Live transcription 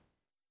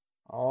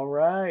All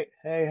right.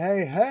 Hey,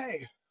 hey,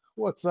 hey.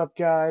 What's up,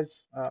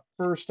 guys?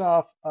 First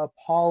off,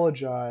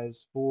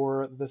 apologize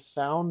for the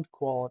sound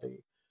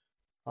quality.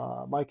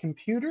 My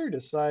computer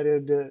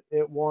decided that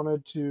it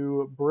wanted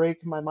to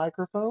break my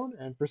microphone,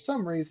 and for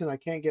some reason, I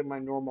can't get my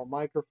normal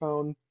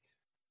microphone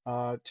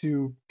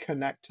to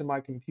connect to my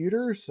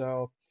computer,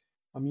 so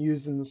I'm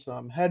using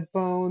some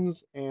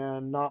headphones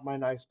and not my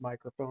nice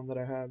microphone that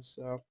I have.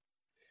 So,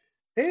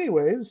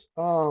 anyways,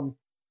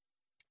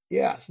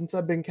 yeah, since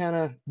I've been kind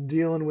of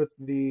dealing with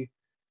the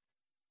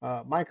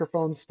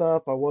microphone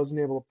stuff. I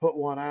wasn't able to put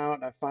one out.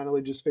 And I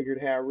finally just figured,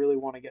 hey, I really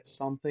want to get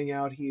something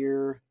out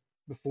here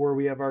before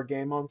we have our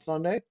game on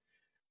Sunday.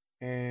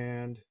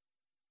 And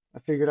I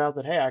figured out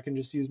that, hey, I can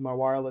just use my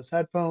wireless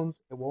headphones.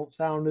 It won't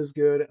sound as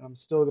good. And I'm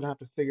still going to have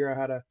to figure out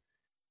how to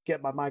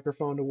get my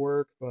microphone to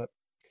work. But,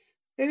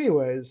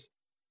 anyways,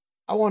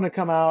 I want to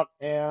come out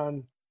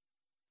and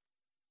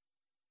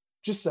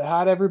just say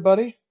hi to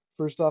everybody.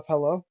 First off,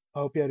 hello. I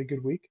hope you had a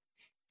good week.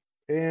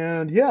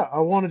 And yeah, I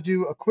want to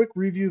do a quick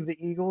review of the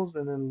Eagles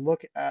and then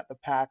look at the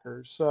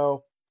Packers.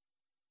 So,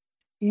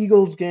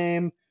 Eagles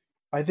game,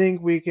 I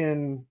think we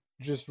can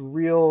just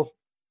real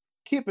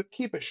keep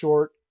it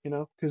short,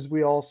 because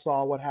we all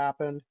saw what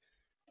happened.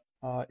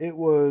 It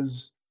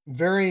was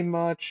very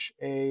much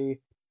a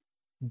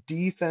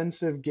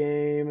defensive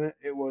game.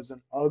 It was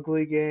an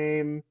ugly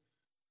game,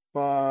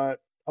 but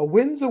a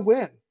win's a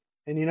win.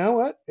 And you know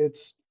what?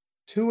 It's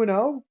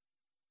 2-0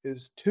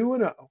 is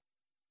 2-0.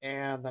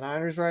 And the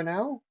Niners right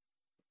now,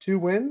 2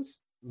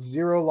 wins,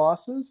 0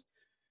 losses.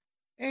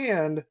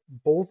 And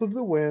both of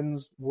the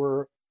wins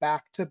were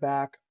back to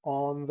back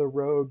on the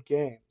road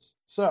games.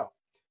 So,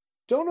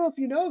 don't know if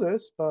you know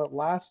this, but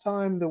last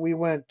time that we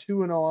went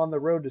 2-0 on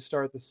the road to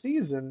start the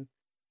season,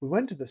 we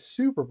went to the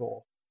Super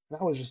Bowl.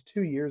 That was just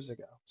 2 years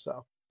ago.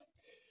 So,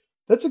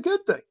 that's a good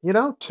thing.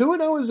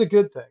 2-0 is a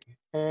good thing.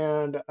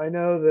 And I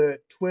know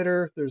that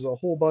Twitter, there's a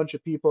whole bunch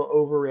of people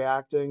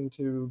overreacting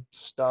to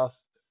stuff.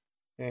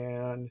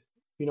 And,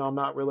 I'm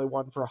not really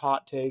one for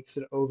hot takes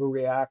and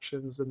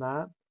overreactions and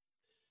that.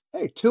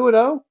 Hey,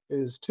 2-0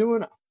 is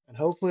 2-0. And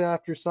hopefully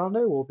after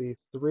Sunday we'll be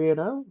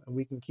 3-0 and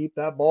we can keep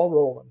that ball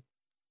rolling.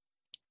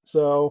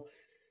 So,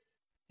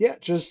 yeah,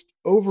 just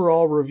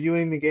overall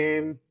reviewing the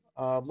game.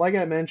 Like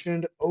I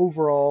mentioned,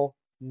 overall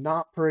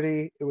not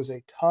pretty. It was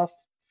a tough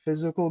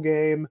physical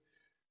game.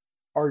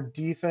 Our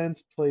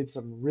defense played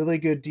some really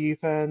good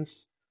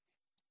defense.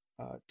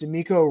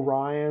 D'Amico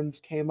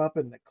Ryans came up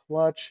in the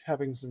clutch,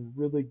 having some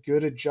really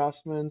good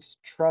adjustments,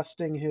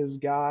 trusting his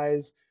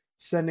guys,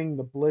 sending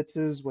the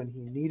blitzes when he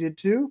needed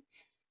to.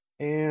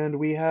 And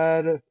we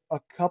had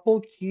a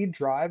couple key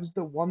drives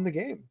that won the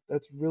game.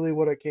 That's really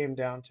what it came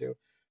down to.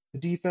 The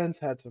defense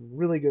had some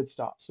really good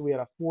stops. So we had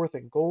a fourth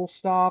and goal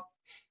stop.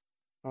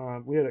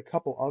 We had a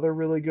couple other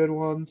really good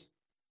ones.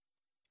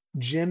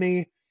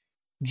 Jimmy,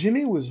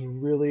 Jimmy was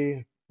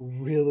really,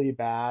 really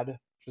bad.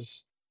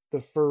 Just the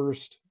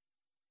first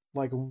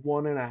like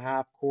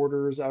 1.5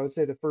 quarters. I would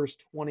say the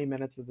first 20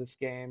 minutes of this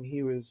game,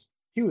 he was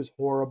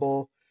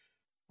horrible.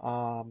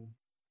 Um,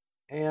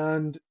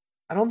 and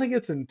I don't think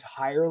it's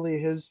entirely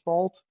his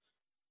fault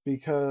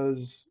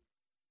because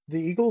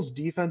the Eagles'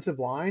 defensive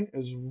line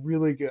is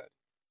really good.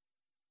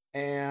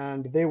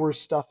 And they were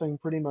stuffing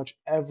pretty much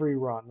every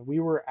run. We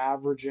were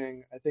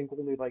averaging, I think,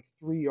 only like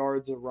 3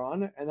 yards a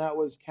run, and that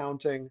was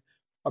counting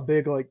a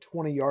big, like,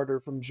 20-yarder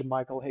from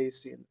JaMychal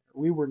Hasty.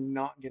 We were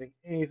not getting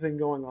anything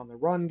going on the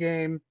run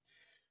game.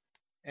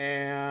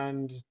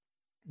 And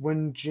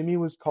when Jimmy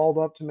was called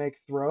up to make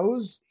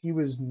throws, he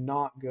was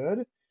not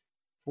good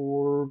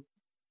for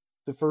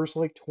the first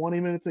like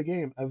 20 minutes of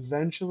game.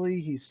 Eventually,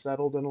 he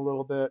settled in a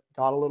little bit,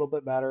 got a little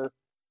bit better,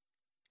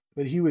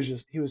 but he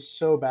was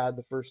so bad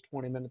the first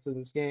 20 minutes of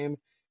this game.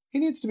 He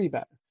needs to be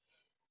better.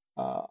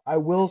 I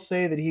will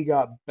say that he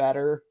got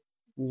better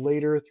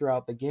later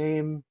throughout the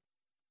game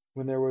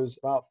when there was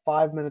about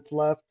 5 minutes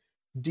left.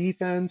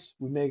 Defense,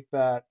 we make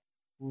that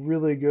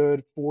really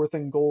good fourth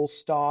and goal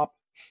stop,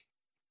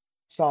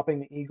 stopping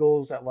the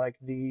Eagles at like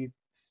the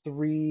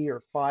 3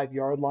 or 5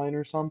 yard line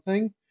or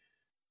something.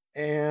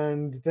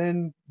 And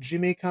then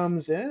Jimmy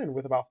comes in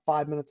with about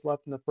 5 minutes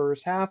left in the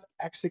first half,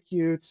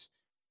 executes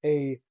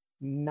a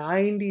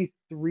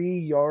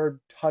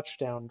 93-yard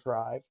touchdown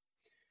drive.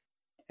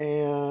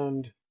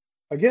 And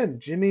again,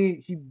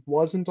 Jimmy, he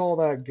wasn't all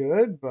that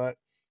good, but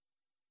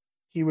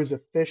he was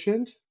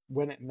efficient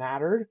when it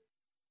mattered.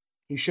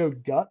 He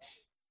showed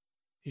guts.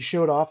 He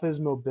showed off his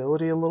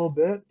mobility a little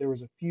bit. There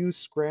was a few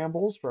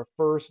scrambles for a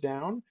first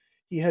down.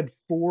 He had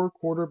 4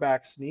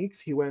 quarterback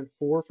sneaks. He went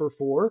 4 for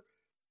 4.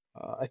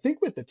 I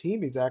think with the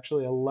team, he's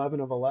actually 11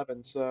 of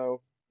 11.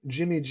 So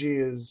Jimmy G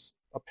is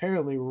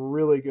apparently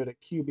really good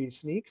at QB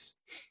sneaks.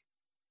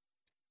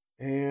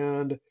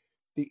 And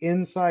the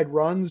inside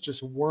runs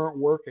just weren't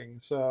working.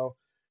 So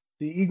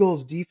the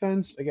Eagles'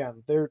 defense,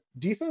 again, their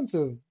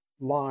defensive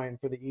line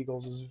for the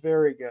Eagles is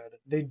very good.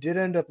 They did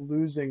end up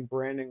losing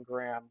Brandon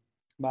Graham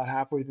about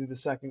halfway through the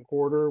second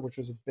quarter, which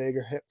was a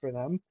bigger hit for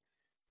them.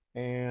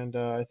 And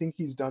I think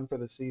he's done for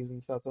the season,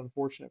 so that's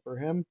unfortunate for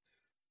him.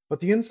 but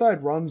the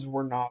inside runs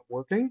were not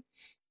working.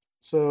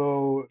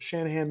 So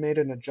Shanahan made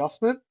an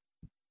adjustment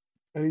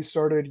and he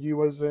started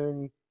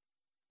using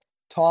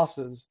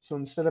tosses. So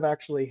instead of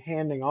actually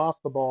handing off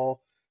the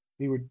ball,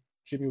 he would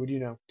Jimmy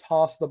would,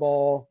 toss the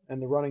ball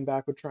and the running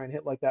back would try and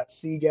hit like that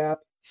C gap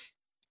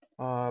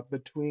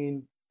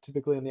between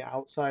typically on the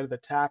outside of the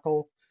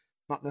tackle.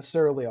 Not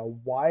necessarily a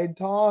wide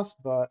toss,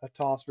 but a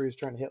toss where he's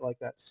trying to hit like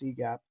that C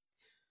gap.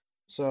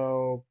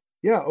 So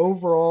yeah,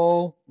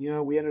 overall,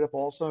 we ended up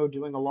also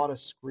doing a lot of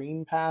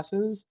screen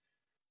passes.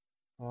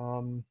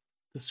 Um,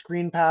 the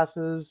screen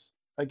passes,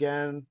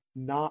 again,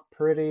 not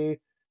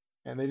pretty,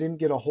 and they didn't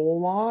get a whole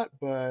lot,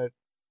 but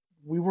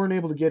we weren't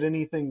able to get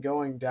anything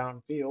going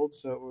downfield.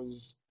 So it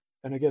was,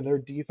 and again, their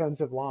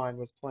defensive line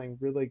was playing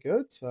really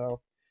good.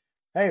 So,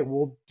 hey,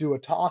 we'll do a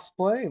toss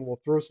play and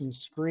we'll throw some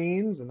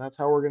screens, and that's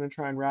how we're going to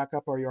try and rack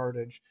up our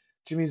yardage.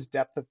 Jimmy's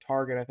depth of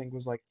target, I think,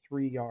 was like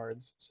 3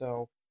 yards.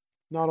 So,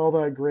 not all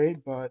that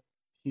great, but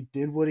he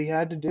did what he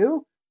had to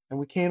do, and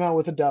we came out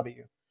with a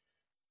W.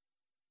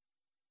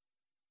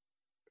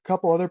 A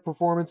couple other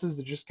performances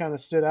that just kind of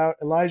stood out.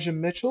 Elijah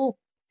Mitchell,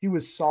 he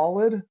was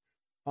solid,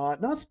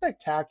 not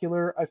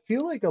spectacular. I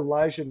feel like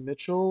Elijah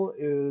Mitchell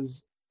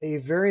is a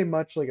very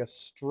much like a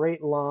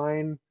straight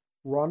line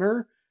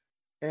runner,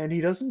 and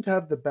he doesn't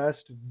have the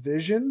best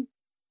vision.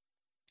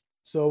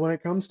 So when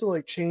it comes to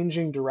like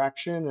changing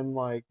direction and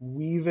like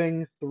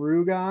weaving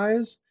through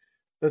guys,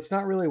 that's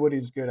not really what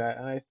he's good at.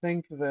 And I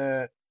think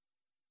that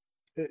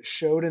it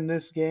showed in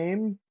this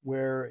game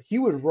where he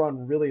would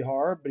run really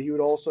hard, but he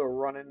would also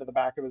run into the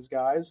back of his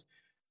guys.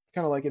 It's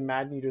kind of like in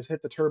Madden, you just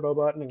hit the turbo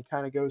button and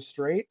kind of go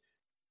straight.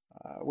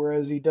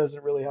 Whereas he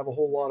doesn't really have a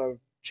whole lot of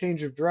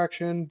change of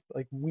direction,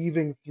 like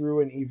weaving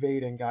through and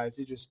evading guys.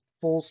 He just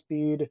full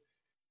speed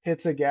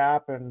hits a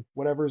gap, and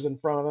whatever's in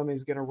front of him,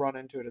 he's going to run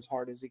into it as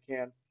hard as he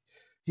can.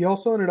 He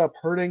also ended up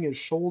hurting his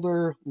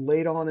shoulder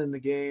late on in the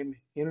game.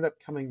 He ended up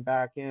coming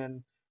back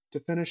in to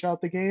finish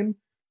out the game,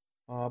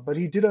 but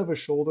he did have a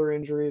shoulder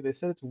injury. They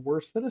said it's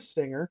worse than a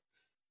stinger.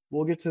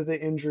 We'll get to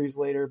the injuries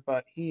later,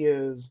 but he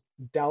is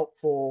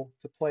doubtful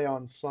to play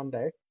on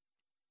Sunday.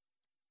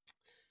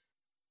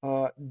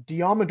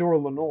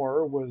 Diamador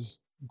Lenore was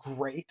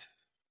great.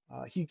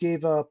 He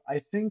gave up, I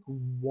think,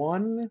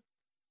 one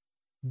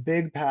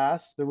big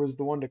pass. There was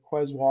the one to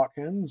Quez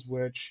Watkins,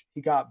 which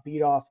he got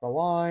beat off the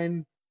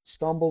line,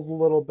 stumbled a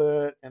little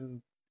bit,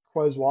 and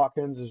Quez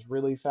Watkins is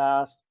really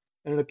fast.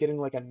 Ended up getting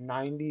like a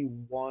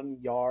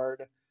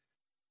 91-yard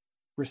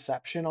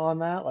reception on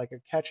that, like a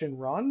catch and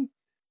run.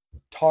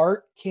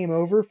 Tart came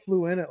over,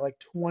 flew in at like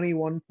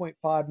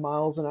 21.5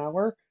 miles an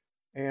hour,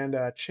 and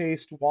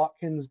chased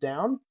Watkins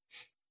down.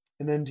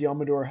 And then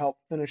Diamador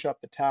helped finish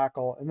up the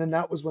tackle. And then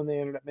that was when they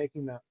ended up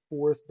making that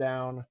fourth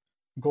down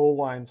goal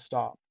line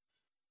stop.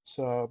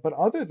 So, but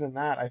other than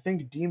that, I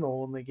think Demo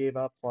only gave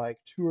up like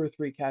two or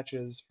three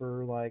catches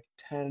for like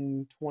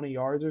 10, 20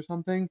 yards or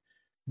something.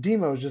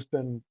 Demo's just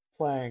been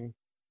playing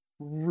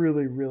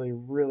really, really,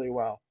 really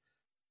well.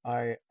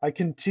 I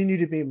continue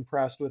to be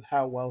impressed with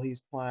how well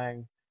he's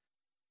playing,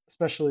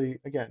 especially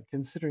again,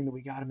 considering that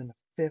we got him in the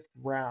fifth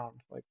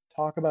round. Like,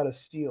 talk about a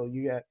steal.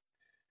 You get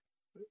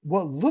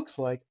what looks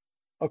like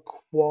a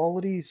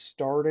quality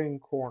starting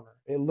corner.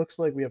 It looks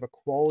like we have a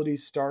quality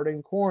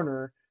starting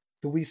corner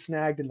that we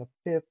snagged in the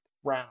fifth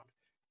round.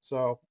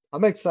 So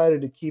I'm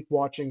excited to keep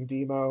watching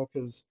Demo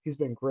because he's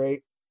been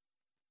great.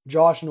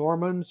 Josh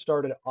Norman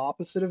started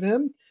opposite of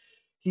him.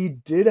 He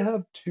did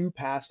have two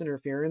pass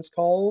interference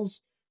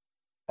calls.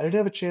 I didn't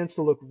have a chance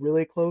to look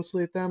really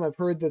closely at them. I've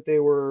heard that they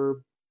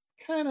were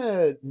kind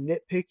of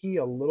nitpicky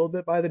a little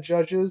bit by the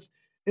judges.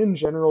 In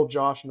general,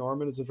 Josh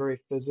Norman is a very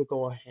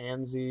physical,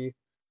 handsy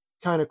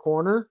kind of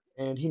corner,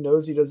 and he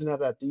knows he doesn't have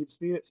that deep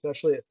speed,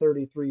 especially at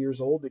 33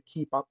 years old, to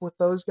keep up with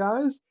those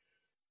guys.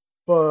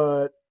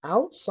 But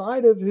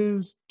outside of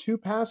his two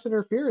pass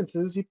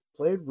interferences, he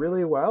played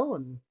really well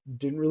and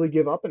didn't really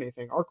give up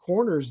anything. Our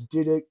corners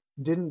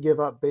didn't give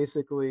up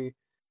basically.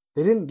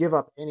 They didn't give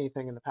up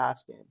anything in the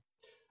pass game.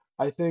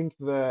 I think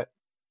that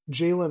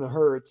Jalen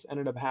Hurts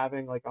ended up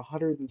having like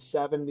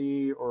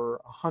 170 or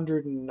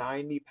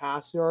 190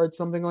 pass yards,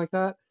 something like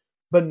that.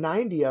 But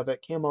 90 of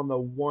it came on the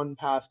one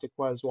pass to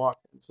Quez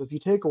Watkins. So if you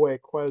take away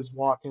Quez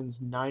Watkins'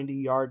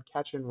 90-yard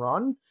catch and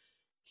run,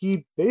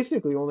 he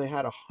basically only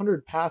had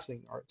 100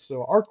 passing yards.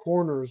 So our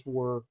corners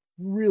were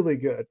really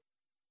good.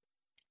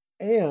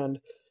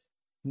 And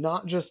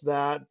not just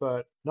that,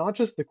 but not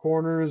just the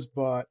corners,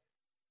 but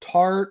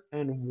Tart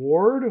and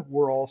Ward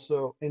were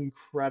also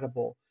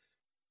incredible.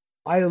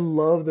 I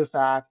love the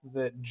fact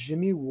that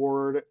Jimmy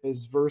Ward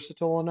is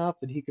versatile enough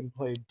that he can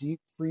play deep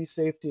free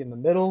safety in the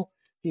middle.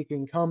 He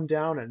can come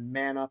down and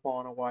man up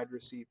on a wide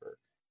receiver.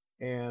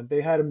 And they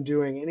had him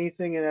doing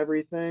anything and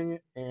everything,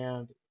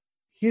 and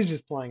he's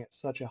just playing at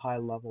such a high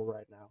level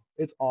right now.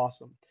 It's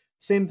awesome.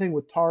 Same thing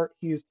with Tart.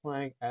 He's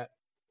playing at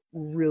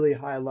really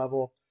high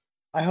level.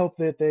 I hope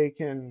that they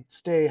can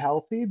stay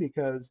healthy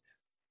because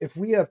if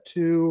we have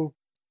two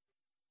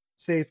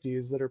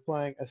safeties that are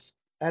playing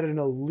at an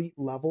elite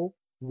level,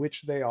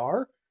 which they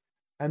are,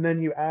 and then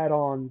you add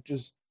on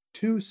just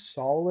two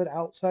solid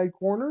outside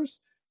corners,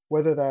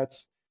 whether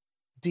that's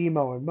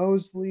Demo and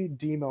Mosley,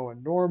 Demo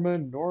and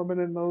Norman, Norman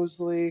and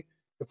Mosley.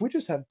 If we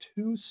just have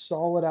two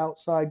solid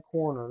outside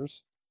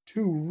corners,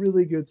 two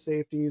really good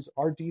safeties,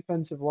 our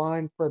defensive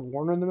line, Fred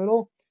Warner in the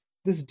middle,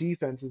 this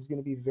defense is going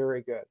to be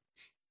very good.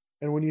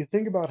 And when you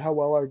think about how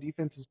well our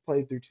defense has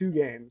played through two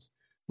games,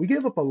 we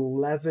gave up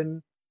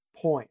 11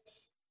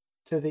 points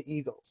to the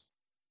Eagles.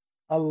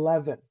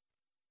 11.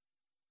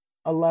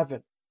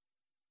 11.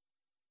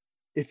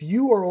 If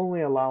you are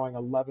only allowing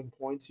 11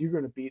 points, you're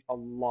going to beat a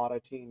lot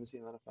of teams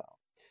in the NFL.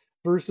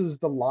 Versus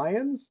the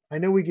Lions, I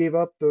know we gave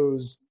up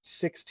those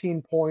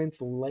 16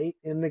 points late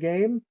in the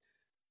game,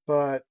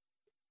 but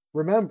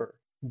remember,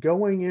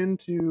 going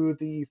into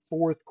the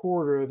fourth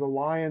quarter, the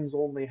Lions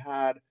only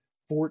had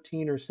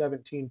 14 or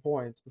 17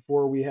 points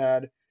before we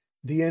had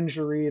the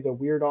injury, the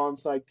weird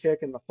onside kick,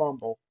 and the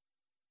fumble.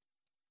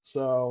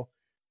 So,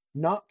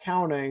 not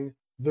counting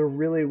the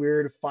really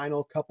weird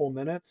final couple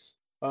minutes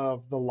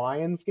of the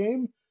Lions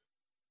game,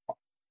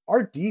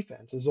 our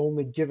defense is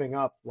only giving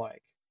up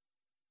like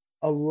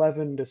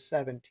 11 to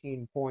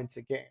 17 points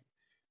a game.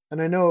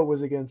 And I know it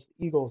was against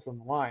the Eagles and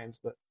the Lions,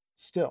 but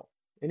still,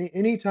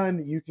 any time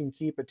that you can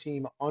keep a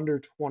team under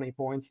 20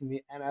 points in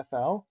the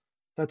NFL,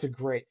 that's a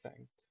great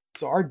thing.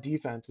 So our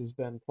defense has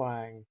been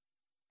playing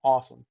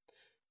awesome.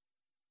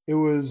 It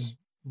was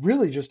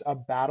really just a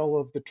battle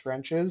of the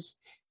trenches.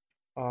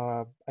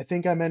 I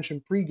think I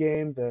mentioned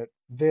pregame that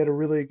they had a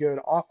really good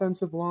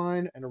offensive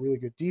line and a really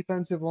good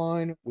defensive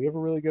line. We have a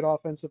really good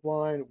offensive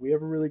line. We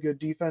have a really good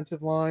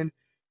defensive line.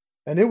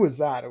 And it was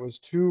that. It was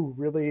two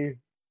really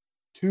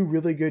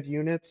good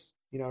units,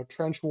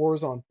 trench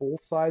wars on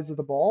both sides of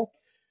the ball.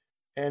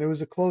 And it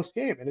was a close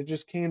game. And it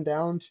just came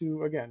down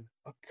to, again,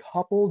 a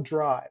couple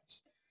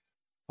drives.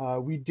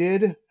 We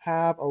did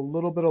have a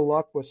little bit of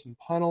luck with some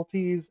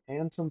penalties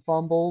and some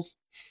fumbles.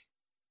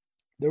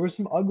 There were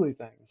some ugly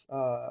things.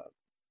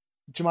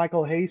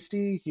 JaMycal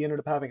Hasty, he ended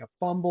up having a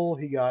fumble.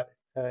 He got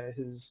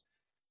his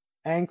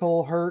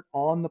ankle hurt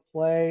on the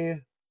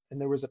play, and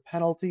there was a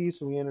penalty,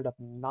 so he ended up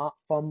not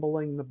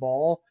fumbling the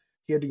ball.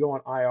 He had to go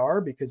on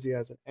IR because he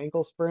has an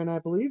ankle sprain, I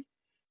believe.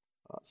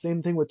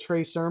 Same thing with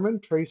Trey Sermon.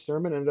 Trey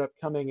Sermon ended up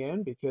coming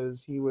in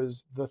because he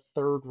was the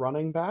third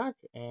running back,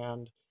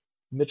 and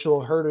Mitchell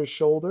hurt his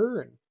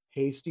shoulder, and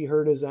Hasty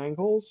hurt his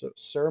ankle. So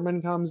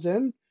Sermon comes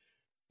in,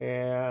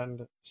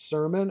 and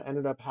Sermon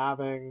ended up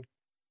having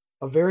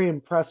a very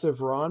impressive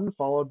run,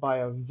 followed by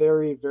a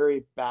very,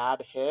 very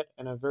bad hit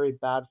and a very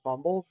bad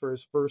fumble for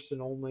his first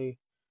and only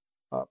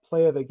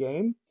play of the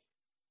game.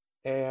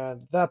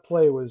 And that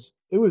play was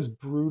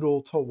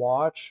brutal to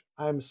watch.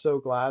 I'm so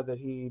glad that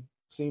he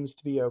seems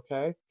to be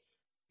okay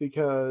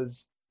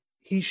because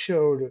he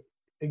showed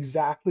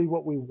exactly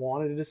what we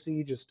wanted to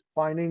see, just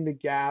finding the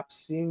gap,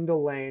 seeing the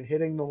lane,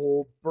 hitting the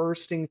hole,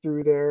 bursting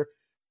through there,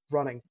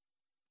 running.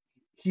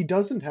 He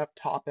doesn't have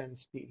top end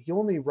speed. He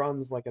only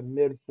runs like a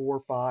mid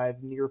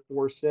 4.5, near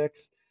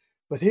 4.6,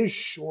 but his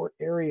short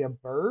area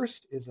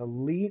burst is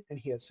elite and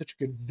he has such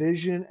good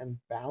vision and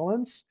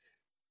balance.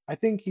 I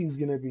think he's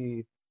going to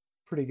be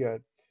pretty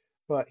good.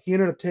 But he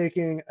ended up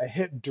taking a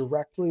hit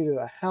directly to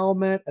the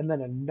helmet and then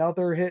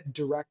another hit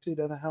directly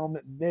to the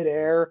helmet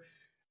midair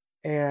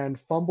and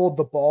fumbled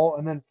the ball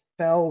and then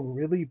fell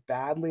really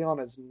badly on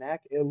his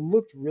neck. It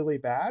looked really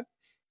bad,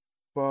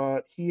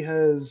 but he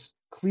has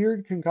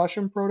cleared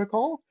concussion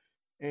protocol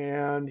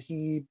and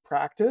he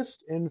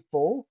practiced in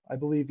full, I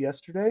believe,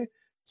 yesterday.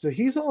 So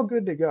he's all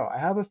good to go. I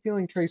have a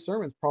feeling Trey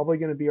Sermon's probably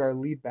going to be our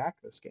lead back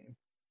this game.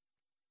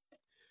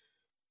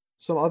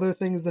 Some other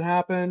things that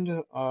happened,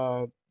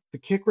 the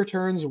kick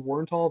returns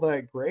weren't all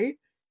that great.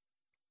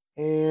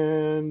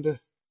 And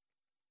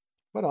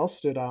what else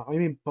stood out? I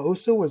mean,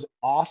 Bosa was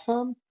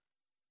awesome.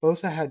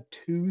 Bosa had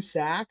 2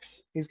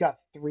 sacks. He's got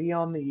 3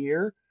 on the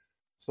year.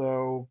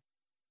 So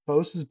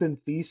Bosa's been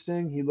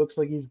feasting. He looks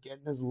like he's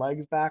getting his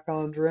legs back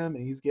under him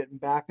and he's getting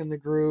back in the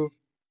groove.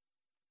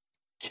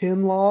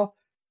 Kinlaw,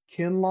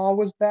 Kinlaw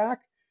was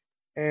back,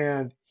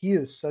 and he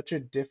is such a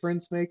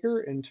difference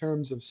maker in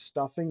terms of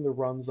stuffing the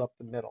runs up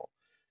the middle.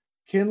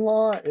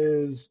 Kinlaw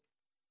is,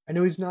 I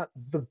know he's not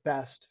the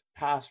best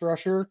pass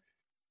rusher,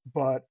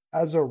 but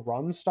as a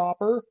run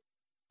stopping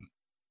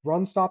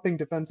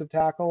defensive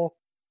tackle,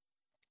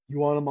 you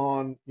want him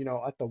on,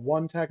 at the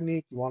 1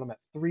 technique, you want him at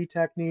 3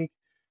 technique.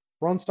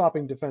 Run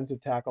stopping defensive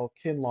tackle,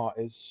 Kinlaw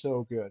is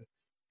so good.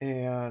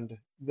 And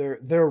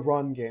their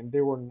run game,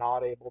 they were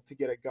not able to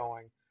get it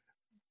going.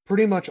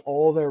 Pretty much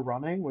all their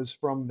running was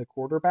from the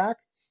quarterback.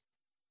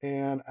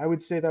 And I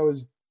would say that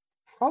was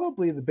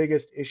probably the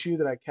biggest issue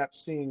that I kept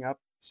seeing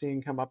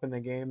come up in the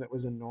game that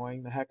was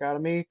annoying the heck out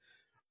of me.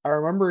 I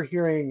remember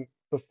hearing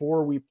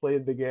before we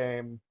played the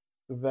game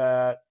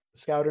that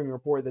scouting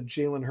report that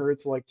Jalen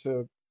Hurts liked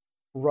to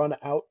run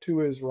out to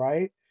his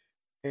right.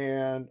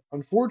 And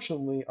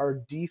unfortunately, our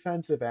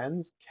defensive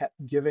ends kept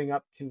giving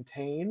up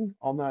contain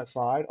on that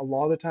side. A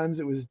lot of the times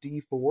it was D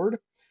Ford.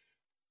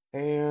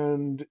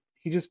 And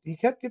he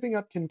kept giving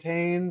up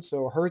contain.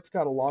 So Hurts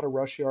got a lot of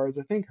rush yards.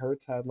 I think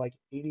Hurts had like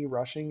 80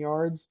 rushing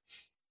yards.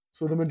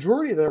 So the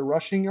majority of their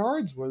rushing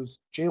yards was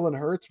Jalen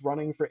Hurts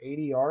running for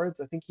 80 yards.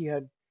 I think he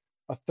had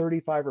a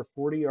 35 or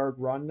 40-yard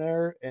run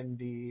there in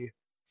the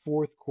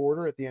fourth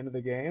quarter at the end of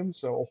the game.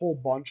 So a whole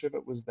bunch of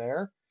it was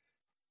there.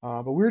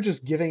 But we were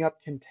just giving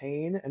up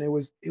contain, and it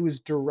was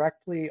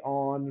directly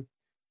on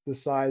the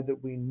side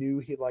that we knew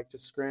he liked to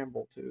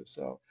scramble to.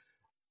 So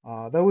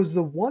that was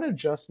the one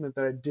adjustment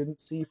that I didn't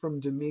see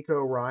from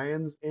D'Amico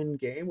Ryans in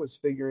game was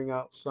figuring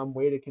out some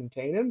way to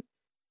contain him.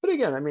 But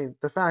again, I mean,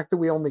 the fact that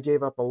we only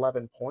gave up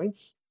 11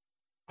 points,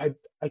 I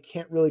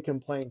can't really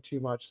complain too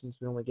much since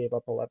we only gave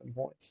up 11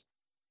 points.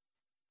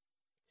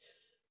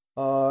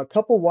 A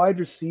couple wide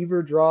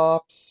receiver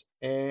drops,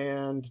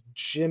 and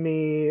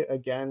Jimmy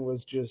again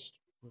was just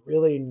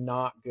really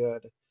not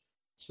good.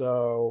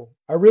 So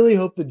I really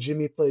hope that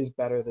Jimmy plays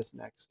better this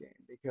next game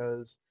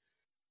because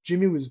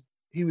Jimmy was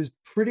he was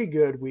pretty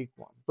good week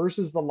one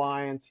versus the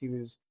Lions. He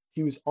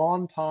was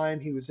on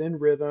time, he was in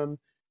rhythm,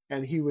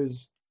 and he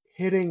was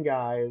hitting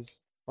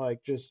guys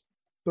like just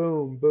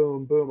boom,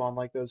 boom, boom on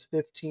like those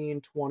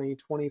 15, 20,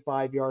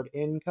 25-yard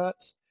in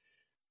cuts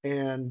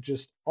and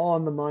just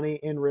on the money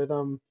in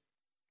rhythm.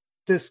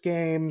 This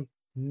game,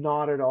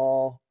 not at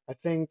all. I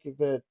think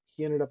that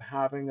he ended up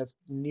having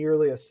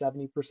nearly a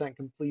 70%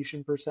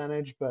 completion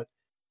percentage, but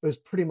it was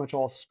pretty much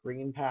all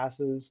screen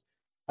passes.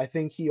 I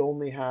think he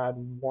only had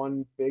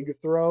one big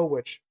throw,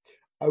 which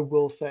I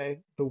will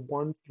say the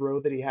one throw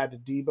that he had to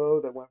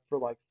Debo that went for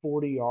like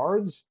 40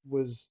 yards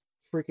was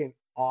freaking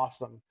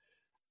awesome.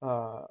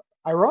 Uh,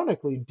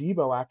 Ironically,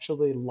 Debo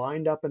actually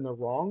lined up in the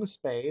wrong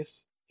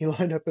space. He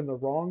lined up in the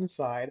wrong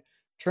side.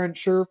 Trent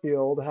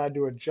Sherfield had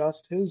to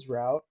adjust his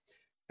route.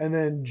 And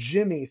then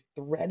Jimmy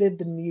threaded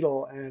the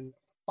needle and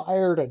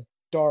fired a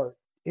dart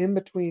in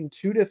between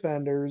two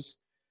defenders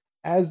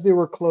as they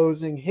were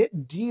closing,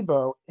 hit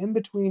Debo in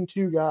between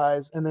two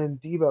guys, and then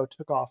Debo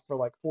took off for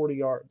like 40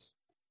 yards.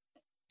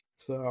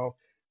 So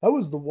that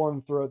was the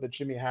one throw that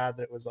Jimmy had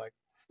that was like,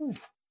 whew,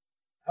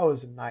 that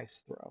was a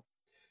nice throw.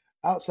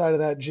 Outside of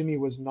that, Jimmy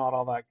was not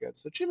all that good.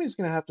 So Jimmy's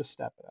going to have to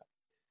step it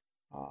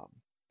up.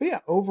 But yeah,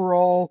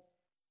 overall,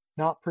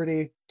 not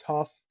pretty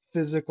tough,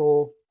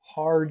 physical,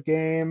 hard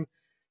game,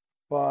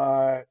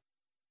 but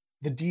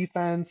the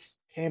defense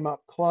came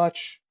up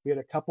clutch. We had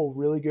a couple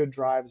really good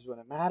drives when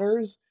it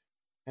matters.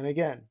 And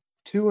again,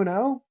 2 and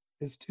 0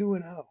 is 2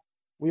 and 0.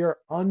 We are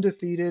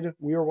undefeated.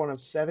 We are one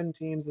of 7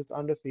 teams that's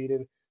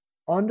undefeated.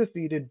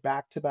 Undefeated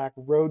back-to-back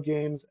road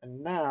games,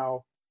 and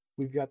now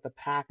we've got the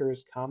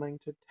Packers coming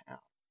to town.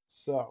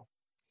 So,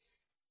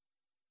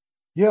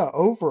 yeah,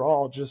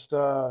 overall just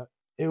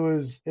it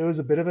was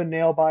a bit of a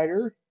nail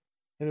biter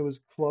and it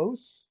was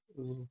close. It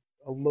was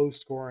a low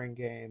scoring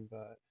game,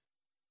 but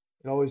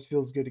it always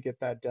feels good to get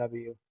that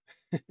W.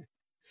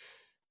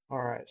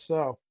 All right,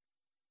 so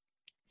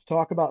let's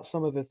talk about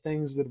some of the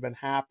things that have been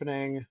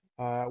happening.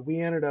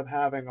 We ended up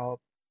having a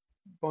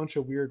bunch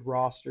of weird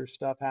roster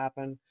stuff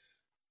happen.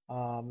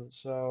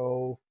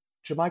 So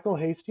Jermichael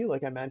Hasty,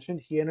 like I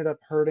mentioned, he ended up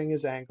hurting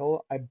his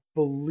ankle. I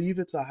believe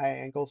it's a high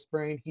ankle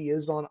sprain. He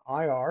is on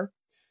IR.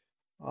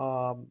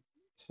 Um,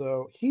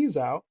 so he's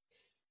out.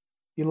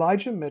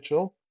 Elijah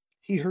Mitchell,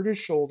 he hurt his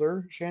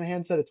shoulder.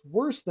 Shanahan said it's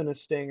worse than a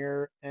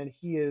stinger, and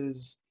he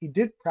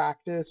did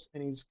practice,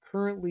 and he's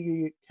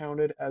currently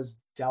counted as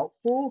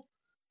doubtful,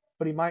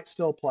 but he might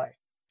still play.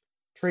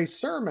 Trey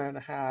Sermon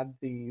had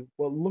the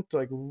what looked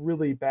like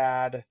really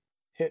bad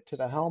hit to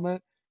the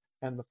helmet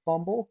and the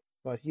fumble,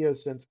 but he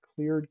has since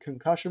cleared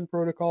concussion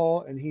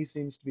protocol, and he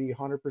seems to be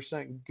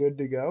 100% good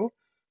to go.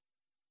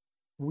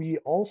 We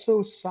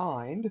also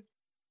signed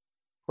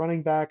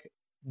running back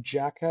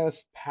Jacques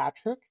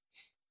Patrick,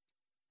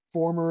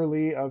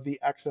 formerly of the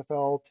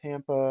XFL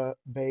Tampa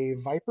Bay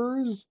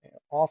Vipers,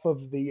 off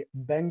of the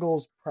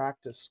Bengals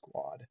practice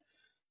squad.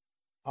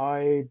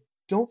 I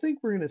don't think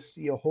we're going to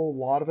see a whole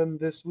lot of him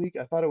this week.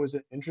 I thought it was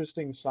an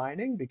interesting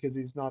signing because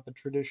he's not the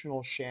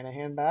traditional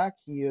Shanahan back.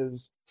 He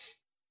is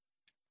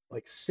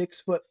like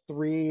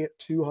 6'3",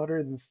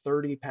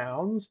 230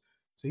 pounds.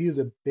 So he is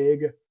a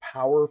big,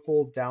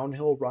 powerful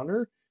downhill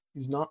runner.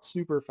 He's not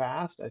super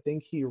fast. I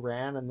think he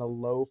ran in the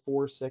low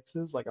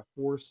 4.6s, like a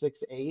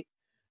 4.68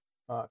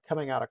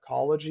 coming out of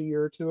college a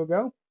year or two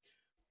ago.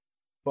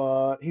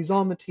 But he's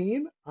on the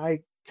team.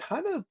 I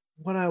kind of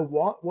when I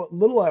what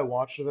little I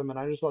watched of him, and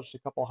I just watched a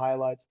couple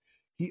highlights,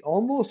 he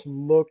almost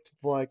looked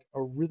like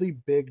a really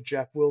big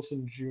Jeff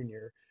Wilson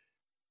Jr.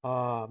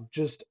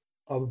 Just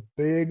a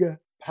big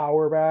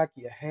power back.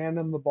 You hand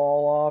him the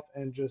ball off,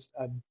 and just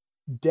a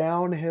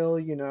downhill,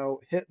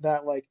 hit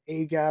that like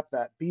A gap,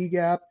 that B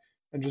gap,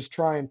 and just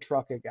try and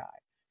truck a guy.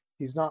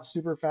 He's not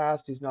super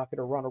fast. He's not going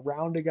to run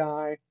around a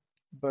guy,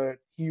 but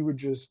he would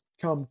just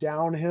come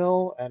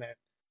downhill and at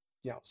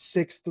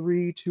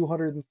 6'3",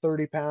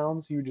 230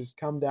 pounds, he would just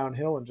come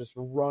downhill and just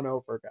run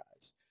over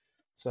guys.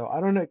 So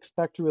I don't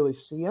expect to really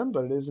see him,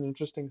 but it is an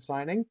interesting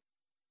signing.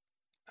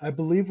 I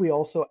believe we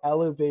also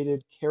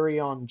elevated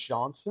on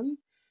Johnson.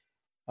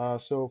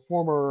 So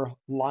former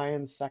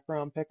Lions second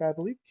round pick, I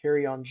believe,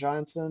 on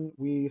Johnson.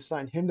 We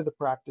signed him to the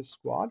practice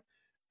squad,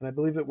 and I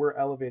believe that we're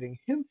elevating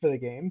him for the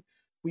game.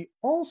 We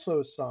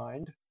also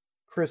signed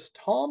Chris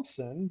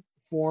Thompson,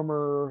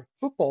 former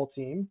football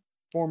team,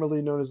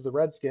 formerly known as the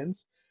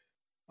Redskins.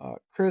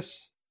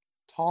 Chris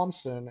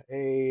Thompson,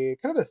 a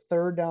kind of a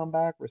third down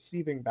back,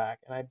 receiving back.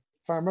 And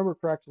if I remember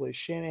correctly,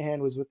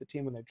 Shanahan was with the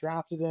team when they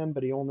drafted him,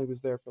 but he only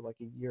was there for like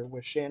a year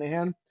with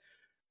Shanahan.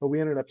 But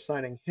we ended up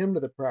signing him to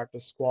the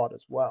practice squad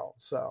as well.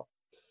 So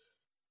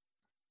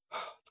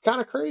it's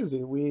kind of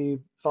crazy. We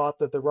thought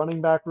that the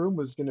running back room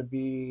was going to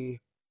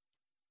be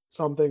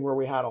something where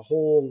we had a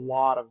whole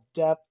lot of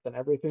depth and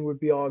everything would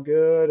be all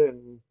good.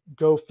 And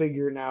go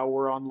figure, now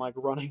we're on like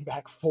running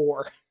back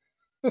four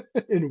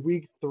in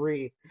week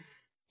three.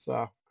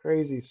 So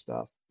crazy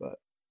stuff. But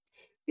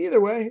either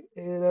way,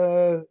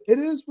 it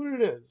is what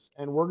it is,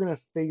 and we're gonna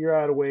figure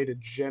out a way to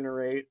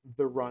generate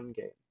the run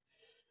game.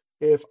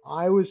 If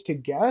I was to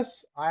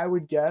guess, I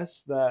would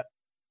guess that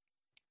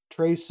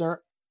Trey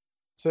Ser-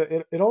 so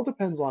it all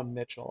depends on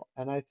Mitchell,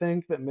 and I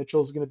think that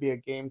Mitchell's going to be a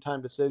game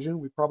time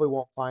decision. We probably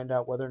won't find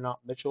out whether or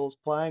not Mitchell's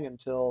playing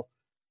until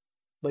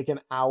like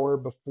an hour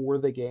before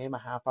the game, a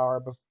half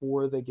hour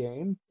before the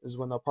game is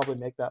when they'll probably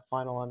make that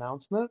final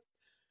announcement.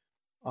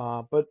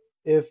 But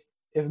if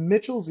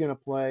Mitchell's gonna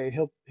play,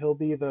 he'll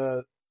be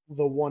the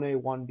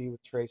 1A 1B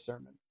with Trey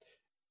Sermon.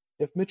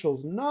 If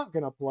Mitchell's not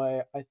gonna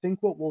play, I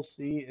think what we'll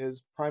see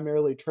is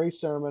primarily Trey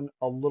Sermon,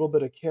 a little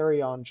bit of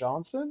Kerryon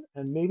Johnson,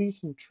 and maybe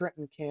some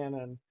Trenton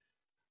Cannon,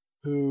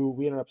 who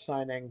we ended up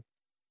signing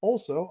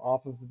also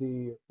off of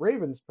the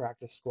Ravens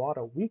practice squad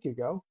a week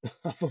ago,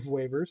 off of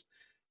waivers.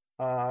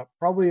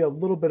 Probably a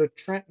little bit of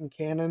Trenton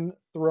Cannon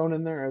thrown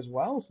in there as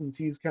well, since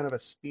he's kind of a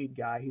speed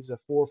guy. He's a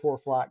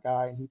 4-4 flat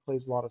guy, and he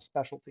plays a lot of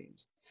special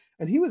teams.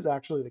 And he was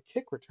actually the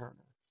kick returner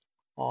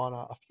on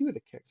a few of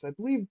the kicks, I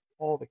believe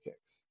all the kicks.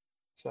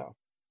 So,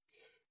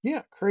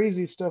 yeah,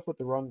 crazy stuff with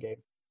the run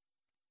game.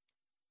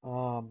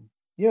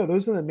 Yeah,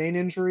 those are the main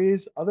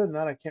injuries. Other than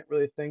that, I can't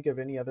really think of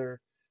any other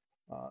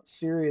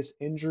serious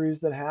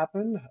injuries that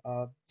happened.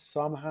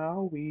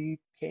 Somehow we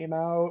came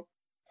out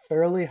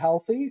fairly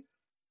healthy,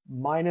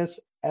 minus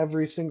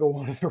every single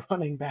one of the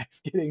running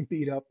backs getting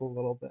beat up a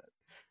little bit.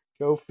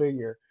 Go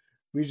figure.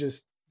 We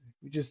just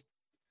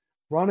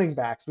running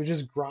backs. We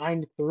just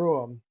grind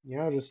through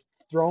them. Just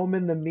throw them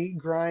in the meat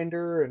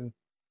grinder, and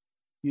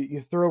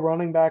you throw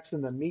running backs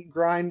in the meat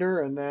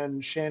grinder, and then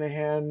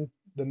Shanahan,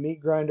 the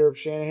meat grinder of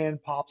Shanahan,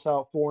 pops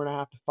out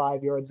 4.5 to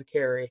 5 yards a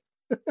carry.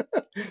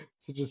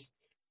 So just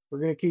we're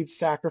gonna keep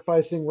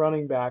sacrificing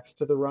running backs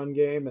to the run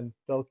game, and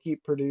they'll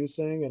keep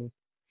producing. And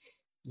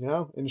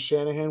in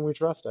Shanahan we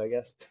trust, I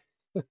guess.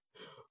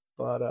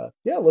 But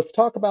yeah, let's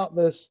talk about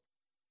this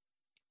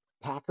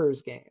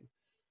Packers game.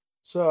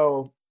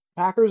 So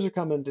Packers are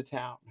coming to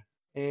town,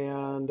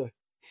 and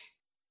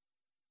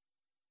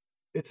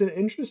it's an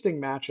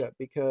interesting matchup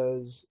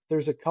because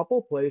there's a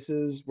couple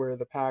places where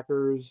the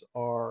Packers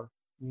are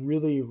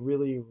really,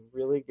 really,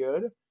 really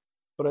good,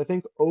 but I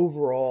think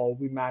overall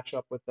we match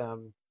up with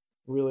them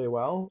really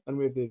well and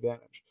we have the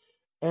advantage.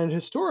 And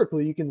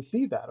historically, you can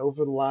see that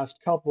over the last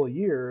couple of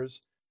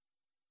years.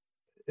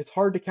 It's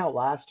hard to count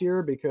last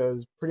year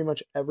because pretty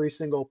much every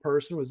single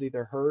person was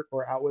either hurt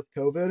or out with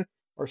COVID.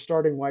 Our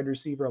starting wide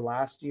receiver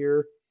last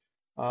year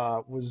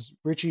was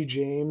Richie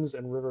James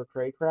and River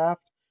Craycraft.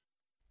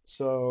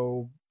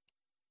 So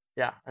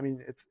yeah, I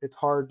mean it's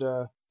hard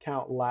to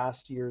count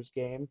last year's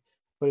game,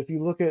 but if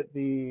you look at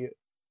the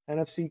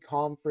NFC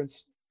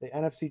conference, the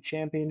NFC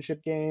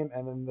Championship game,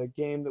 and then the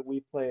game that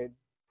we played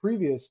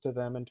previous to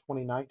them in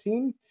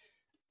 2019,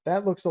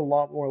 that looks a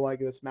lot more like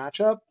this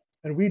matchup,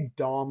 and we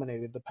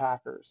dominated the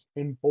Packers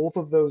in both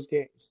of those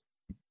games.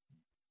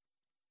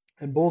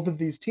 And both of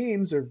these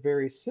teams are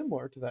very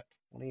similar to that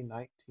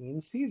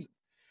 2019 season.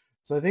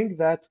 So I think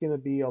that's going to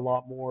be a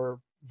lot more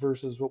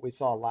versus what we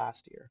saw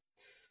last year.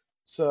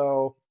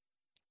 So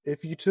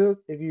if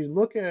you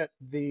look at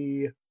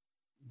the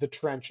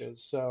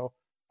trenches, so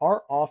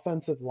our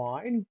offensive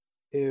line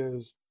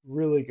is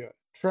really good.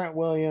 Trent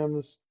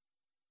Williams,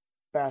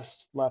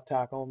 best left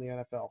tackle in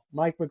the NFL.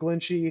 Mike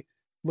McGlinchey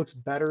looks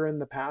better in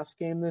the pass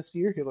game this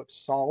year. He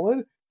looks solid,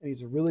 and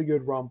he's a really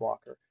good run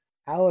blocker.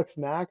 Alex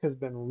Mack has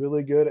been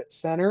really good at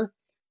center,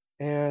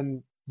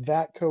 and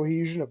that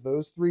cohesion of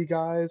those three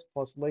guys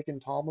plus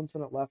Laken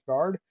Tomlinson at left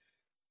guard,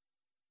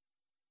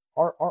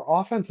 our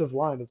offensive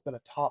line has been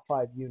a top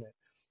five unit.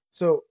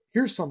 So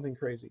here's something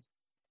crazy.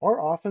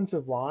 Our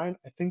offensive line,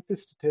 I think the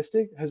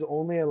statistic has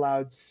only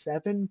allowed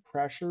 7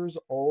 pressures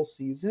all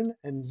season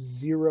and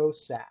 0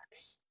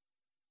 sacks.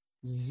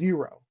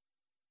 Zero.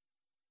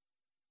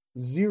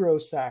 0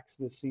 sacks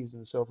this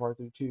season so far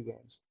through 2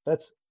 games.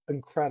 That's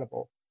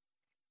incredible.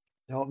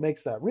 Now, what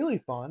makes that really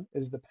fun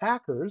is the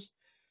Packers.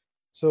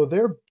 So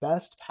their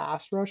best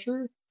pass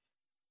rusher,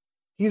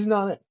 he's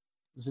not in.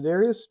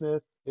 Zadarius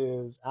Smith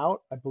is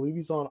out. I believe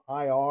he's on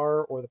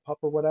IR or the pup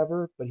or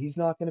whatever, but he's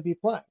not going to be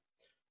playing.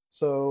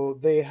 So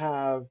they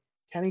have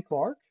Kenny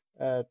Clark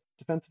at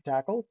defensive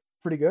tackle,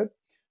 pretty good.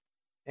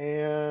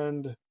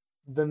 And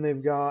then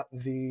they've got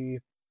the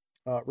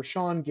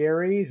Rashawn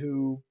Gary,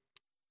 who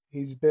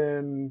he's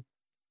been,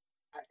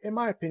 in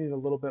my opinion, a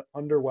little bit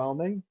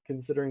underwhelming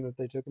considering that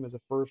they took him as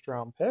a first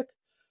round pick.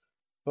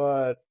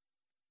 But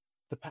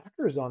The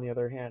Packers, on the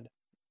other hand,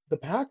 the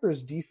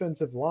Packers'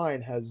 defensive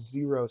line has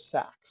 0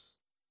 sacks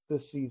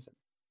this season.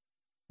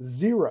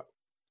 Zero.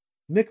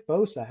 Nick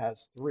Bosa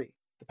has 3.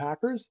 The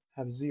Packers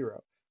have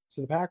 0.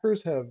 So the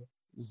Packers have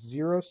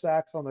 0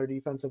 sacks on their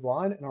defensive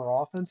line, and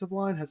our offensive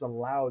line has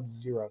allowed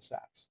 0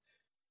 sacks.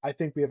 I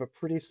think we have a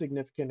pretty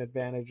significant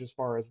advantage as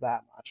far as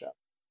that matchup.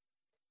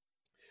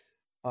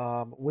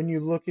 When you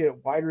look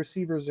at wide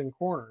receivers and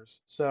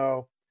corners,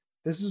 so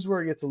this is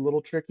where it gets a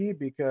little tricky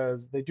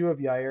because they do have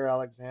Yair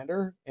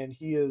Alexander, and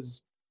he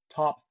is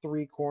top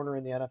 3 corner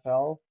in the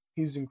NFL.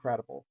 He's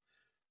incredible.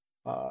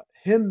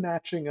 Him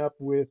matching up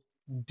with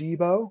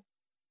Debo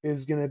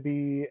is going to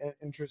be an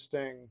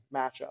interesting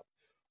matchup.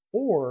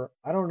 Or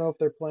I don't know if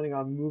they're planning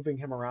on moving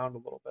him around a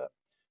little bit.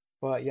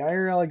 But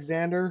Yair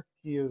Alexander,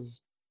 he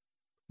is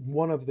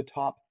one of the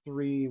top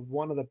 3,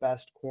 one of the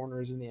best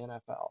corners in the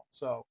NFL.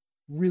 So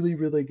really,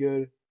 really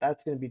good.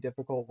 That's going to be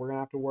difficult. We're going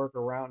to have to work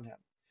around him.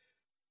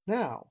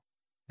 Now,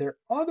 their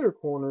other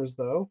corners,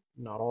 though,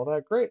 not all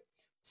that great.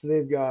 So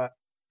they've got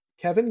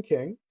Kevin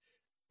King,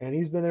 and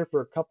he's been there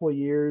for a couple of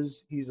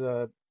years. He's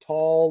a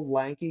tall,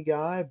 lanky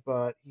guy,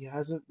 but he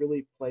hasn't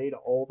really played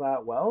all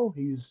that well.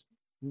 He's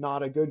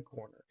not a good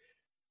corner.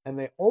 And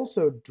they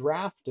also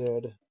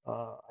drafted,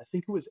 I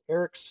think it was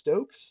Eric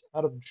Stokes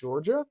out of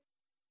Georgia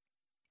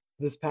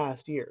this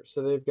past year.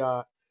 So they've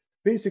got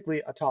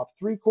basically a top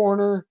 3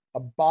 corner, a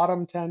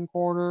bottom 10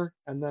 corner,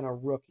 and then a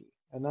rookie.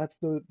 And that's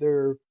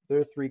their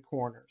 3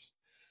 corners.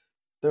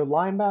 Their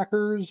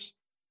linebackers,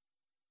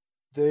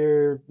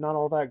 they're not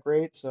all that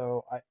great,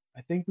 so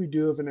I think we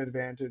do have an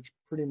advantage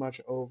pretty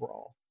much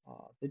overall.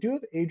 They do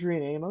have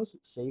Adrian Amos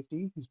at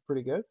safety. He's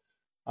pretty good.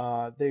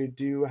 They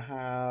do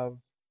have,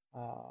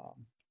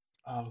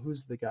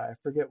 who's the guy? I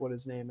forget what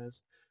his name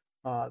is.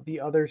 The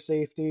other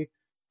safety.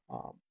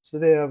 So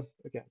they have,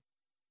 again,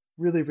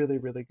 really, really,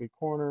 really good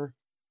corner,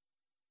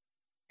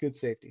 good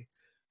safety.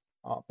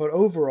 But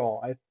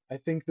overall, I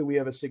think that we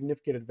have a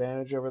significant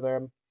advantage over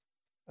them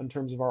in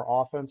terms of our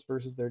offense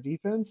versus their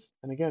defense.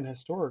 And again,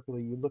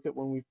 historically, you look at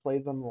when we've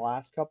played them the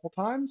last couple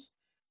times,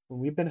 when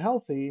we've been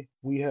healthy,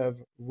 we have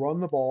run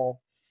the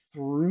ball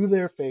through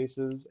their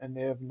faces and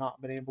they have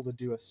not been able to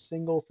do a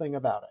single thing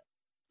about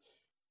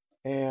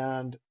it.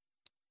 And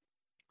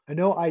I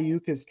know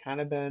Ayuk has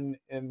kind of been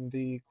in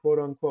the quote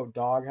unquote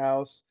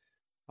doghouse.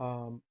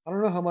 I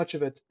don't know how much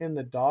of it's in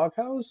the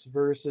doghouse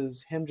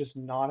versus him just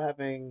not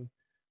having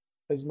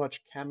as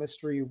much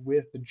chemistry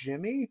with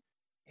Jimmy,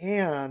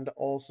 and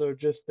also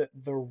just that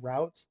the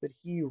routes that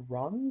he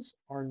runs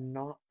are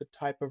not the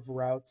type of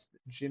routes that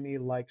Jimmy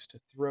likes to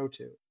throw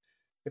to.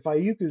 If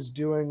Ayuk is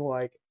doing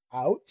like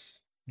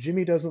outs,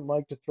 Jimmy doesn't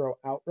like to throw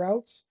out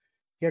routes.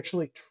 He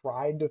actually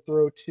tried to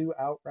throw 2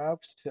 out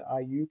routes to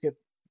Ayuk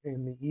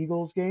in the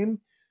Eagles game.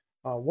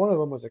 One of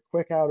them was a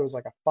quick out. It was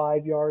like a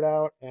 5 yard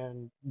out,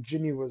 and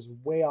Jimmy was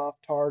way off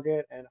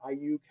target, and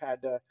Ayuk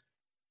had to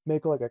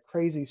make like a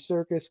crazy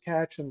circus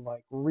catch and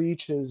like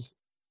reach his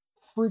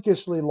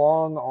freakishly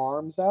long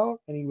arms out,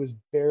 and he was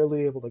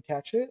barely able to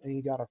catch it, and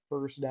he got a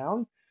first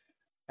down.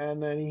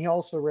 And then he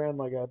also ran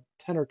like a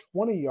 10 or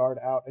 20 yard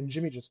out, and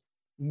Jimmy just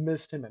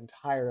missed him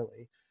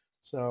entirely.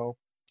 So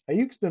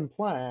Ayuk's been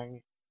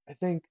playing. I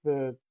think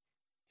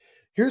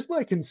here's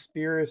my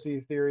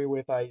conspiracy theory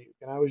with Ayuk,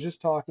 and I was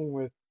just talking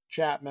with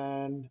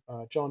Chapman,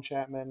 John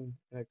Chapman,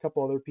 and a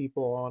couple other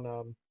people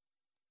on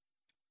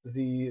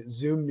the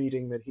Zoom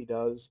meeting that he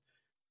does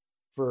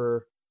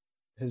for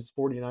his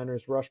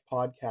 49ers Rush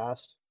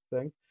podcast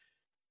thing.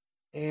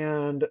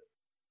 And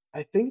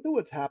I think that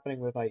what's happening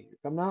with Ayuk,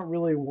 I'm not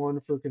really one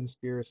for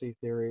conspiracy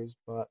theories,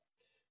 but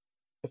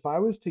if I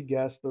was to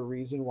guess the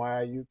reason why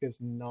Ayuk has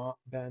not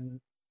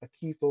been a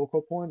key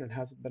focal point and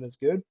hasn't been as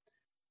good,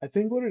 I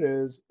think what it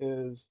is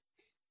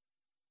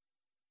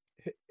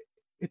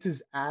it's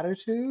his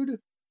attitude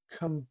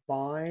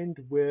combined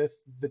with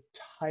the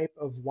type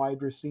of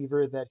wide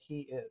receiver that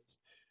he is.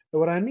 And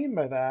what I mean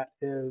by that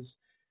is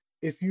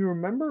if you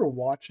remember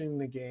watching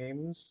the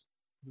games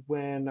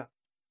when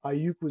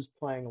Ayuk was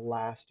playing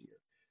last year,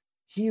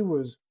 he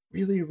was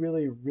really,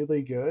 really,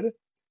 really good.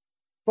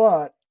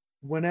 But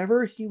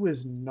whenever he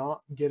was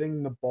not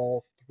getting the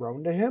ball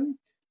thrown to him,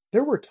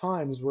 there were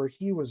times where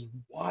he was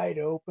wide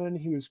open.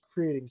 He was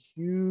creating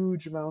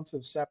huge amounts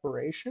of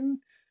separation,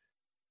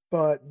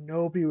 but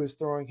nobody was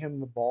throwing him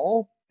the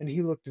ball, and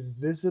he looked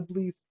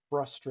visibly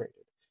frustrated.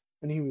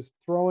 And he was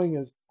throwing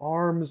his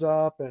arms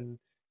up, and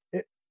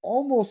it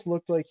almost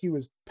looked like he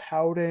was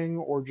pouting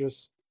or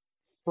just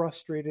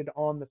frustrated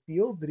on the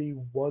field that he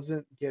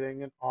wasn't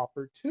getting an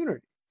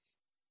opportunity.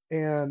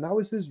 And that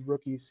was his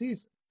rookie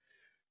season.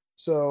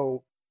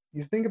 So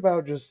you think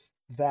about just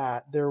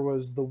that. There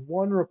was the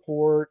one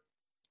report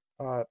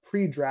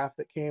pre-draft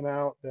that came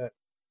out that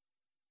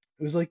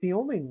it was like the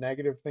only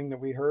negative thing that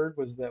we heard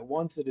was that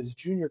once at his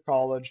junior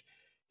college,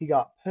 he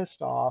got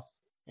pissed off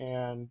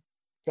and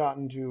got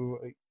into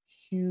a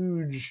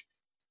huge,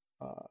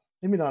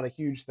 maybe not a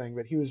huge thing,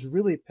 but he was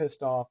really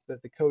pissed off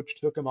that the coach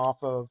took him off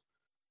of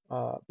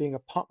being a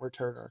punt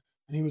returner.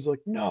 And he was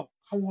like, no,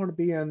 I want to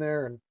be in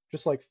there. And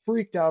just like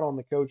freaked out on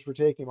the coach for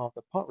taking him off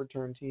the punt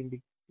return team.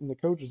 And the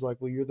coach is like,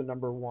 well, you're the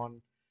number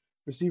one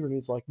receiver. And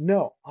he's like,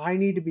 no, I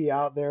need to be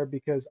out there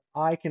because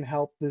I can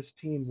help this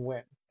team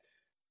win.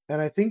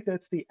 And I think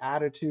that's the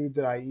attitude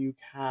that Ayuk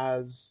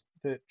has,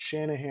 that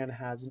Shanahan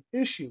has an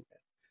issue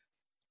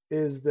with,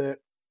 is that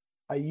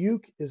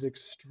Ayuk is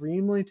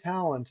extremely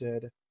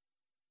talented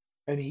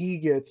and he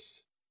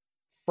gets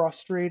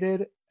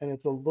frustrated, and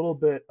it's a little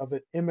bit of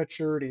an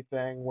immaturity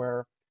thing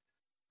where,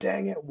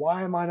 dang it,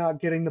 why am I not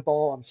getting the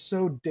ball? I'm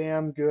so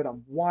damn good.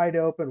 I'm wide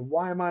open.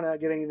 Why am I not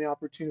getting the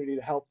opportunity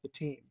to help the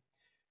team?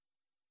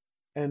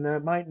 And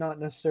that might not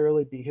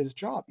necessarily be his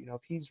job.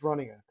 If he's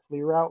running a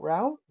clear out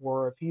route,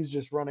 or if he's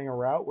just running a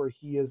route where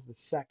he is the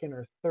second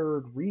or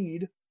third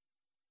read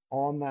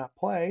on that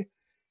play,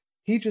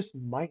 he just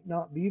might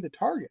not be the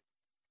target.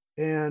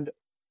 And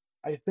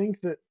I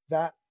think that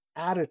that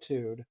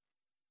attitude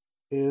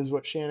is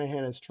what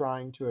Shanahan is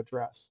trying to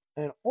address.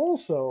 And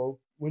also,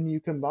 when you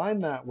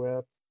combine that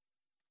with,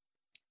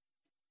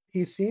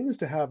 he seems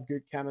to have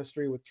good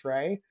chemistry with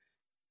Trey,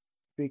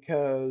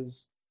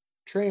 because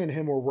Trey and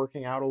him were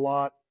working out a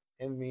lot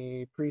in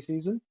the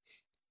preseason.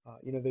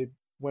 They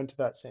went to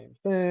that same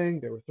thing,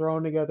 they were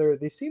throwing together.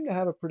 They seem to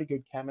have a pretty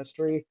good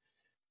chemistry.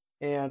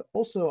 And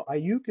also,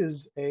 Ayuk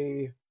is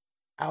a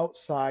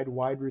outside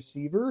wide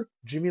receiver.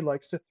 Jimmy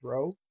likes to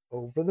throw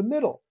over the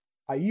middle.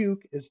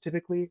 Ayuk is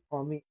typically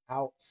on the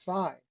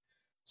outside.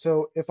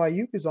 So if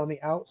Ayuk is on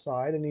the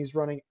outside and he's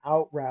running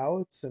out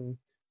routes and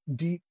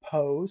deep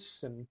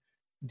posts and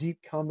deep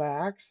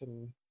comebacks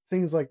and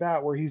things like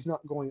that, where he's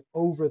not going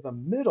over the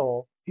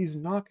middle, he's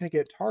not going to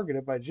get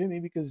targeted by Jimmy,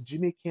 because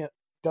Jimmy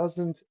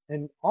doesn't,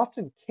 and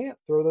often can't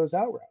throw those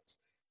out routes.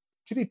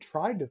 Jimmy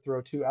tried to throw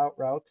two out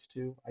routes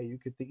to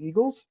Ayuk at the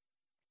Eagles,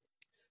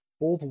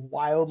 both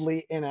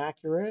wildly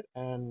inaccurate,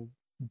 and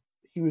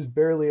he was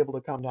barely able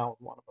to come down with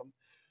one of them.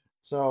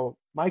 So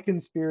my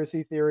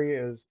conspiracy theory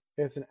is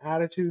it's an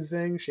attitude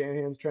thing.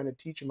 Shanahan's trying to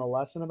teach him a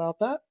lesson about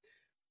that.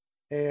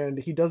 And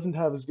he doesn't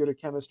have as good a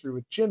chemistry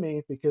with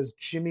Jimmy because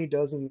Jimmy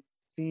doesn't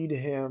feed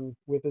him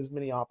with as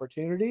many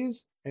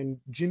opportunities. And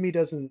Jimmy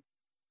doesn't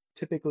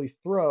typically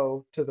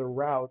throw to the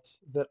routes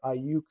that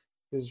Ayuk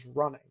is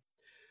running.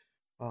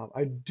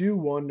 I do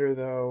wonder,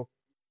 though,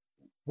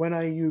 when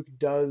Ayuk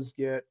does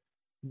get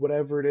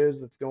whatever it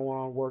is that's going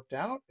on worked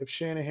out, if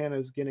Shanahan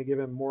is going to give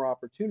him more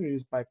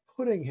opportunities by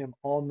putting him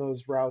on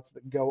those routes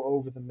that go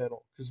over the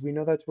middle, because we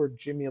know that's where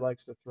Jimmy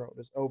likes to throw,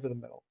 is over the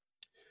middle.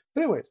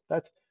 But anyways,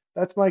 that's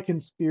my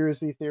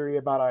conspiracy theory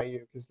about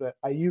Ayuk, is that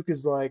Ayuk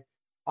is like,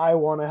 I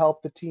want to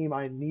help the team,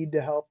 I need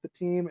to help the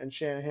team, and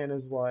Shanahan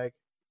is like,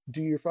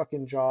 do your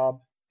fucking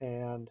job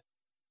and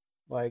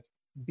like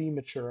be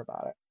mature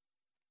about it.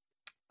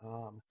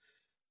 Um,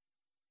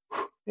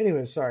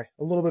 Anyways, sorry,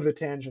 a little bit of a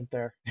tangent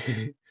there.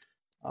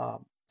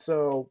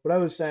 So what I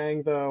was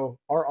saying, though,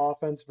 our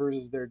offense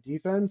versus their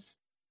defense,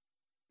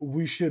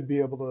 we should be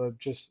able to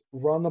just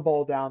run the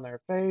ball down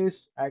their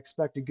face. I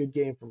expect a good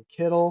game from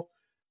Kittle.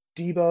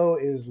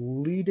 Debo is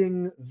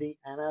leading the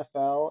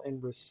NFL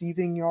in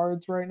receiving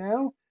yards right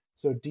now.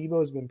 So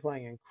Debo's been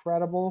playing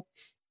incredible.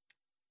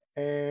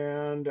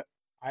 And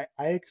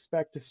I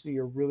expect to see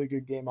a really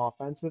good game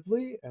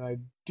offensively. And I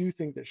do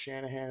think that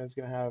Shanahan is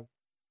going to have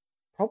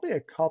probably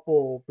a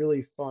couple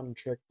really fun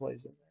trick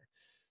plays in there.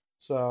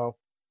 So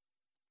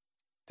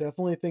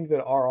definitely think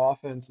that our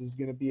offense is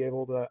going to be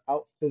able to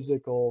out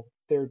physical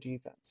their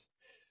defense.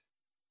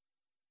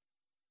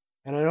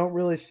 And I don't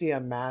really see a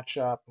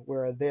matchup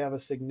where they have a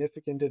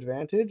significant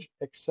advantage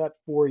except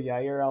for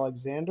Yair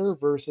Alexander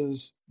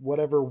versus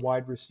whatever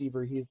wide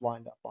receiver he's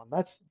lined up on.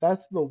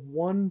 That's the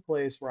one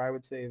place where I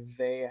would say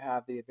they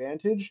have the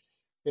advantage,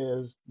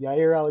 is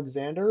Yair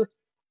Alexander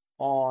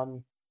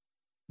on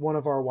one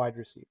of our wide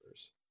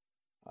receivers.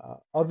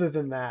 Other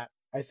than that,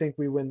 I think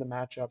we win the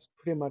matchups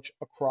pretty much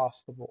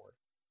across the board.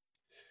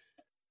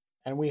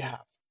 And we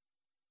have.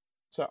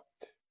 So,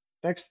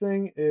 next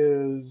thing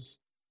is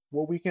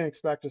what we can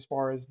expect as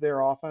far as their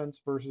offense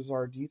versus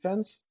our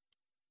defense.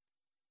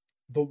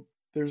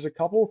 There's a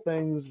couple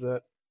things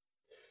that,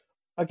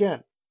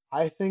 again,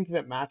 I think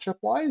that matchup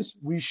wise,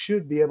 we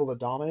should be able to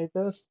dominate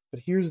this. But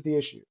here's the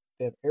issue: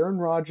 they have Aaron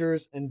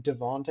Rodgers and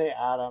Davante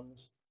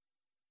Adams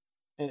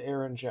and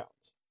Aaron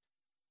Jones.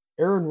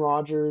 Aaron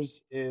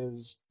Rodgers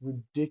is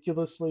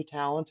ridiculously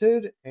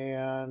talented,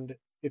 and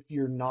if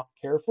you're not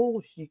careful,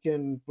 he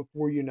can,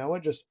 before you know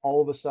it, just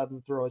all of a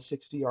sudden throw a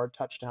 60-yard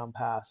touchdown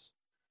pass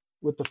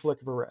with the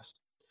flick of a wrist.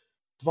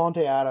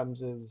 Davante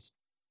Adams is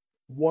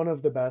one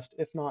of the best,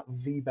 if not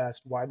the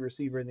best, wide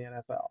receiver in the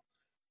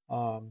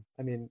NFL.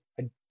 I mean,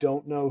 I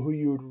don't know who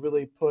you would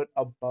really put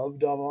above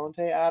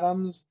Davante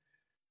Adams.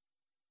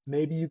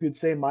 Maybe you could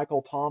say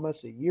Michael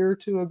Thomas a year or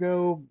two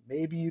ago.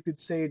 Maybe you could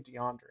say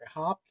DeAndre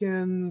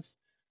Hopkins.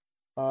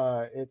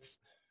 It's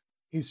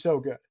He's so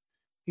good.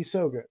 He's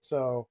so good.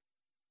 So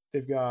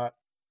they've got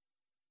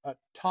a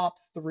top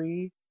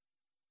three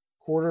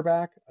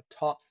quarterback, a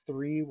top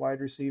three wide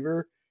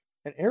receiver,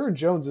 and Aaron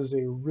Jones is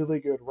a really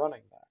good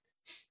running back.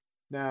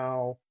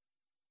 Now,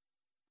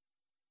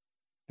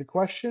 The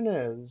question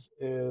is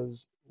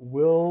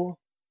will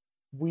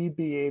we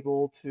be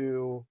able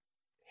to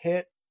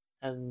hit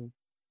and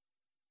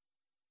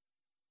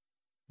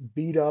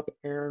beat up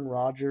Aaron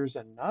Rodgers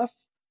enough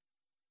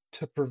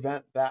to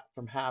prevent that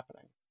from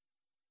happening?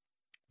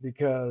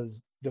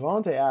 Because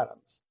Devonte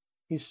Adams,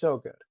 he's so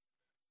good.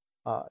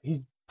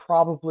 He's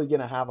probably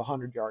going to have a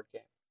 100-yard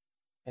game.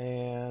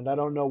 And I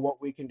don't know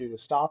what we can do to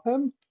stop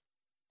him.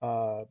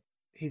 Uh,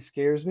 he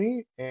scares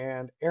me.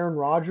 And Aaron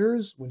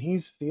Rodgers, when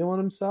he's feeling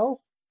himself,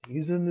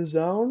 he's in the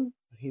zone.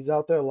 He's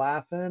out there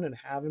laughing and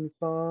having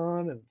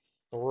fun and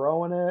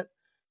throwing it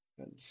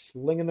and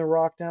slinging the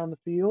rock down the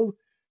field.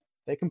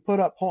 They can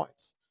put up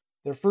points.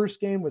 Their first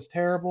game was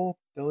terrible.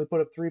 They only put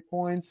up 3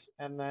 points.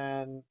 And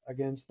then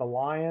against the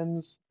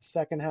Lions, the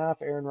second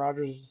half, Aaron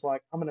Rodgers was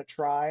like, I'm going to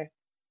try.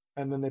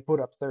 And then they put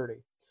up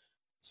 30.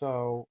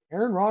 So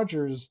Aaron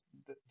Rodgers,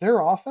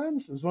 their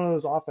offense is one of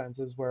those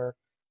offenses where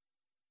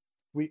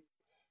we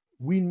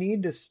we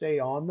need to stay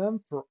on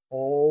them for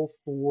all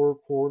 4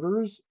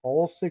 quarters,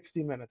 all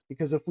 60 minutes,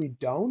 because if we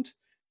don't,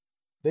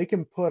 they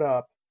can put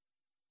up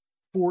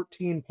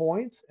 14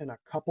 points in a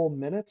couple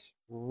minutes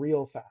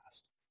real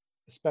fast,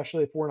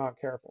 especially if we're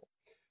not careful.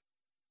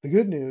 The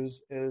good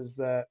news is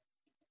that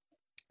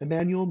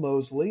Emmanuel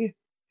Mosley,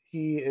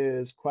 he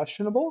is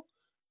questionable.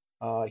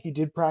 He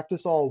did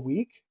practice all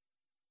week,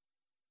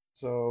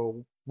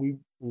 so we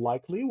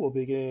likely will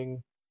be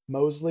getting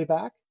Mosley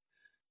back.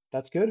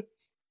 That's good.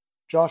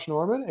 Josh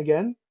Norman,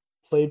 again,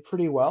 played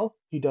pretty well.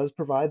 He does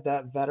provide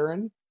that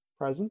veteran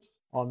presence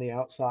on the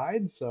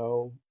outside.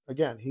 So,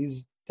 again,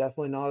 he's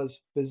definitely not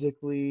as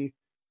physically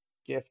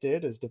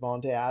gifted as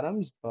Devonte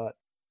Adams, but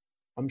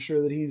I'm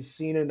sure that he's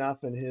seen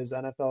enough in his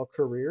NFL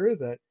career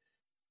that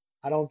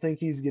I don't think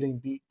he's getting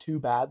beat too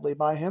badly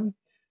by him.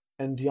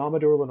 And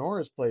Diamador Lenore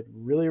has played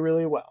really,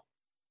 really well.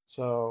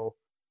 So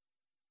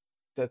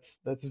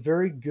that's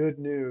very good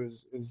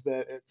news, is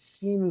that it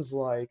seems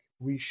like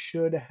we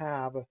should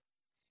have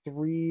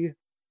three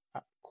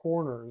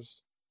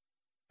corners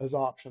as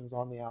options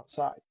on the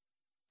outside.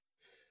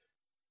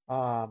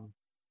 Um,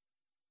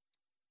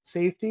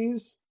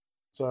 Safeties.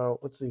 So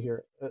let's see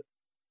here.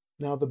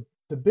 Now the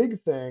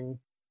big thing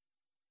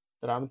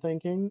that I'm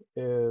thinking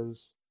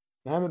is,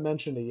 and I haven't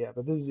mentioned it yet,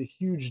 but this is a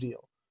huge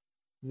deal.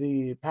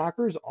 The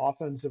Packers'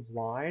 offensive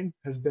line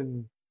has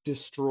been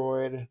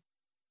destroyed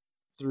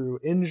through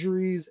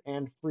injuries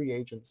and free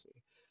agency.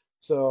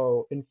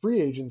 So in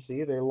free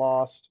agency, they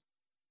lost,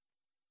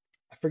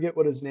 I forget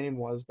what his name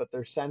was, but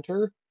their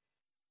center,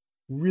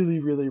 really,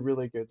 really,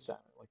 really good center.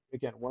 Like,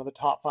 again, one of the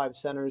top 5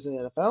 centers in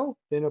the NFL.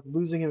 They ended up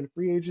losing him in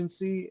free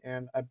agency,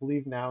 and I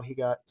believe now he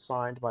got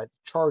signed by the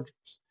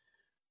Chargers.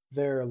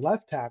 Their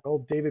left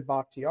tackle, David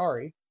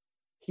Bakhtiari,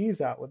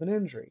 he's out with an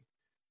injury.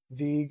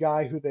 The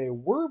guy who they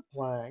were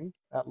playing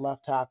at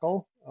left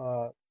tackle,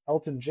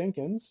 Elton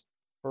Jenkins,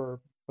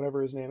 or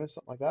whatever his name is,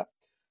 something like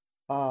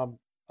that. Um,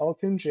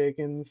 Elton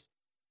Jenkins,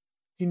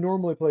 he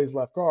normally plays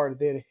left guard.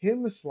 They had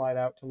him slide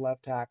out to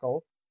left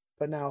tackle,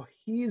 but now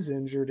he's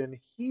injured and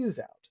he's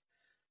out.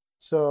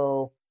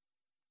 So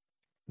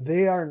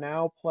they are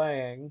now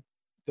playing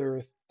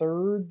their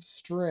third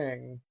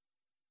string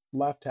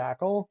left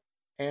tackle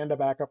and a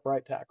backup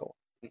right tackle.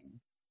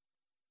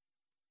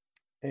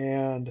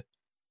 And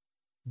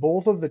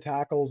both of the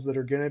tackles that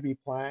are going to be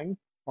playing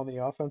on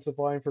the offensive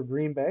line for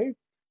Green Bay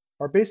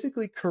are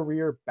basically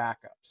career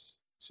backups.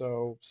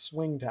 So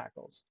swing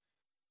tackles.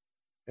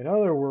 In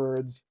other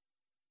words,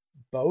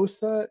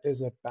 Bosa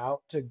is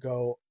about to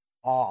go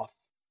off.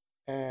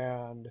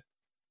 And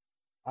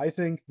I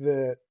think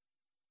that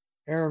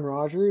Aaron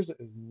Rodgers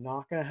is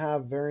not going to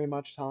have very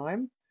much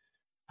time.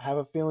 I have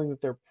a feeling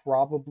that they're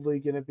probably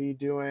going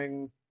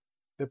to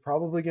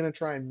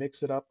try and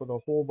mix it up with a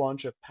whole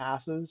bunch of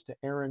passes to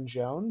Aaron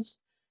Jones,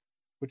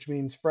 which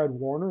means Fred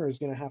Warner is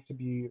going to have to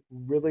be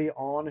really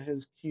on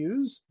his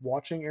cues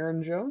watching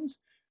Aaron Jones.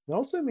 That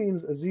also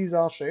means Aziz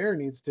Al-Shaair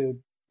needs to,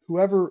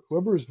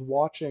 whoever's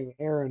watching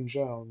Aaron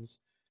Jones,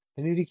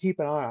 they need to keep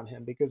an eye on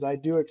him, because uh, I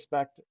do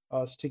expect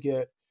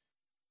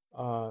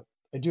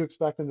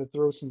them to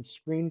throw some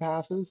screen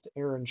passes to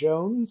Aaron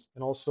Jones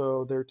and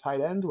also their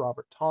tight end,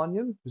 Robert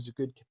Tonyan, who's a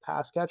good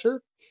pass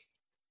catcher,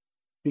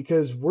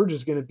 because we're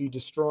just going to be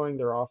destroying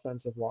their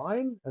offensive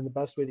line. And the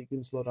best way that you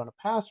can slow down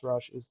a pass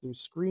rush is through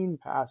screen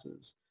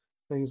passes,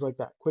 things like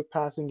that, quick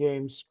passing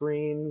game,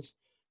 screens.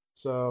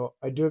 So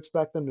I do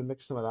expect them to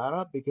mix some of that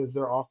up because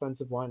their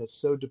offensive line is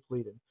so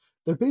depleted.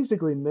 They're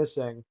basically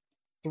missing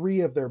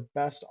 3 of their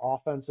best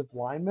offensive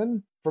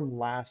linemen from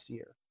last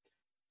year.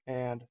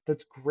 And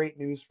that's great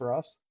news for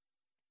us.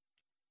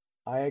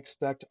 I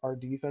expect our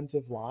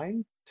defensive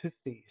line to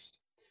feast.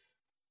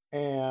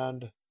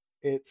 And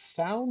it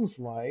sounds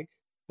like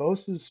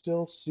Bose is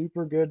still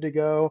super good to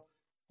go.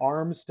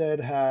 Armstead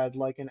had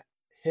like an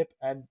hip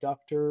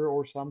adductor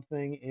or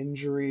something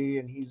injury,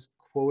 and he's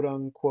quote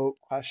unquote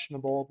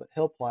questionable, but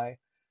he'll play.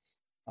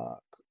 Uh,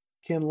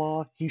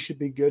 Kinlaw, he should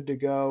be good to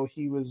go.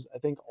 He was, I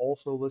think,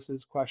 also listed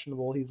as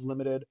questionable. He's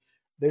limited.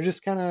 They're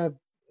just kind of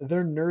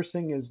they're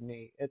nursing his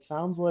knee. It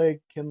sounds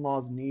like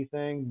Kinlaw's knee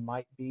thing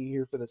might be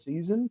here for the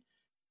season,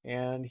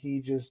 and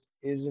he just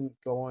isn't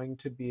going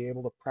to be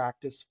able to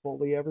practice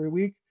fully every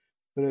week.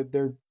 But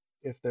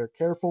if they're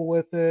careful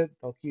with it,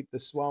 they'll keep the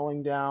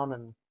swelling down,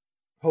 and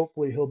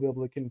hopefully he'll be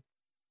able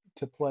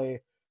to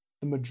play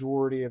the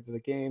majority of the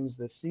games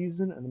this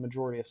season and the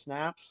majority of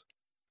snaps.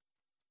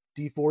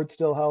 D Ford's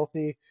still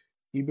healthy.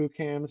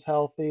 Ibukam's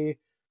healthy.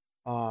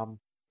 Um,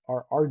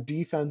 our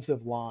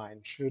defensive line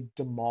should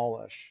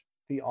demolish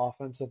the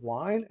offensive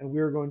line, and we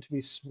are going to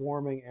be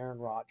swarming Aaron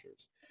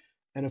Rodgers.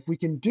 And if we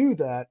can do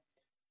that,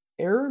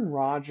 Aaron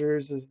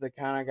Rodgers is the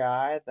kind of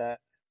guy that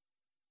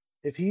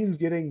if he's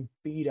getting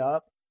beat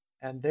up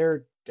and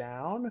they're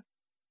down,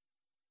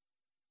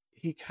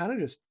 he kind of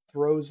just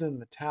throws in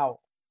the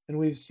towel. And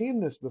we've seen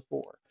this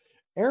before.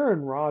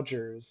 Aaron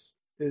Rodgers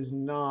is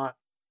not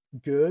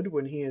good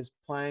when he is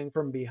playing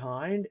from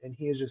behind and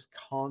he is just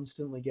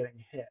constantly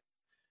getting hit.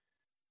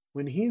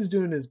 When he's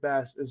doing his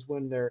best is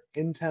when they're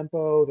in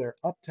tempo, they're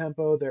up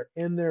tempo, they're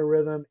in their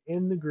rhythm,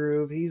 in the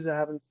groove. He's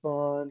having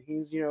fun.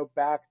 He's,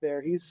 back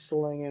there. He's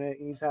slinging it.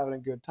 He's having a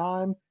good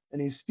time and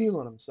he's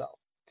feeling himself.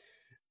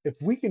 If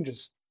we can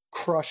just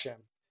crush him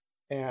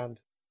and,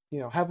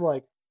 have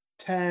like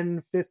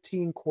 10,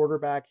 15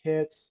 quarterback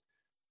hits,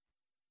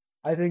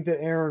 I think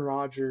that Aaron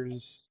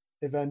Rodgers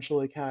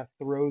eventually kind of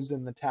throws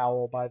in the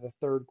towel by the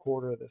third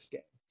quarter of this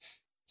game.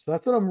 So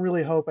that's what I'm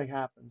really hoping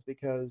happens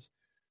because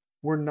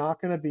we're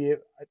not going to be.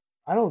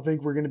 I don't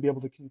think we're going to be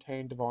able to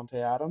contain Davante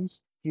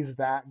Adams. He's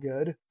that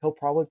good. He'll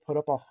probably put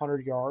up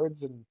 100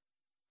 yards, and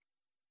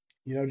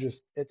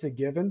just it's a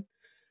given.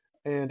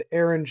 And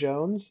Aaron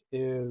Jones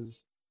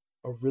is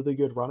a really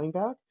good running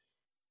back,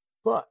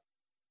 but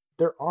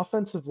their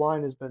offensive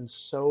line has been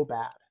so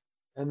bad,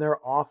 and their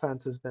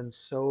offense has been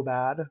so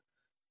bad.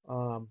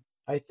 Um,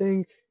 I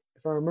think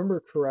if I remember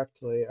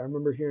correctly, I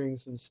remember hearing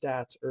some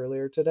stats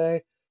earlier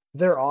today.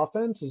 Their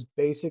offense is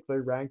basically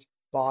ranked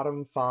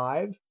bottom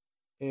five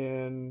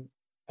in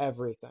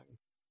everything.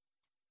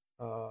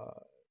 Uh,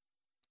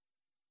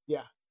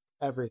 yeah,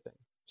 everything.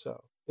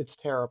 So it's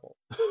terrible.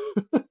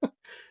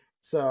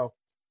 So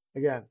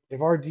again,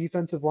 if our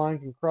defensive line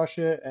can crush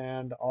it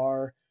and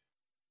our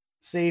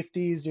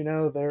safeties,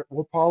 there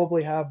we'll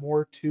probably have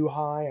more 2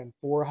 high and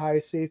 4 high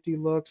safety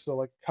looks. So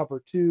like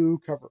cover two,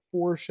 cover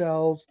four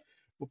shells.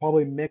 We'll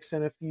probably mix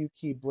in a few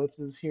key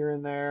blitzes here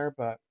and there,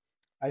 but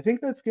I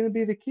think that's going to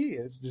be the key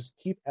is just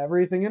keep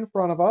everything in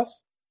front of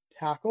us,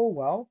 tackle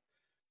well,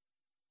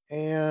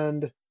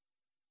 and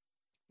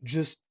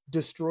just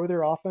destroy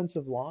their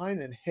offensive line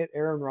and hit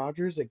Aaron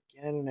Rodgers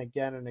again and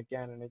again and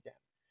again and again.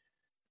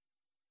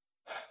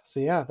 So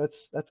yeah,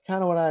 that's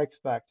kind of what I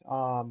expect.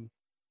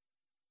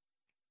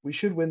 We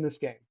should win this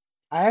game.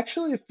 I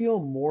actually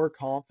feel more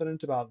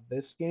confident about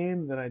this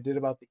game than I did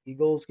about the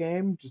Eagles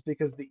game, just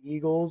because the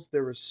Eagles,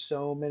 there were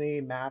so many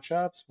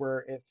matchups where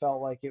it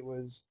felt like it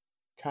was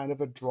kind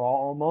of a draw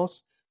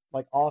almost.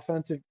 Like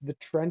offensive, the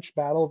trench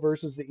battle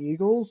versus the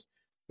Eagles,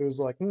 it was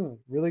like,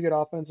 really good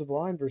offensive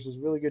line versus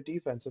really good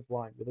defensive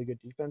line, really good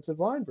defensive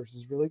line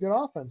versus really good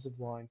offensive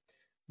line,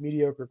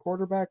 mediocre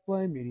quarterback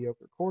play,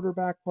 mediocre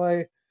quarterback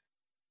play.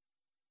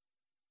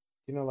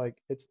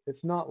 Like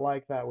it's not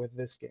like that with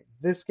this game.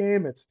 This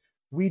game, it's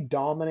we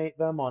dominate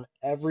them on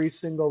every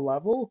single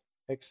level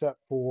except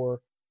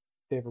for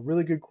they have a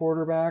really good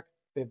quarterback.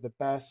 They have the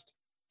best.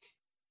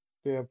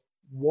 They have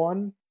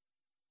one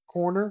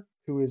corner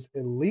who is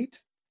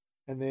elite,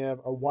 and they have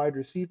a wide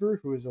receiver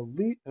who is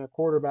elite and a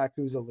quarterback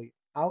who's elite.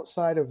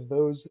 Outside of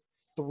those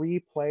three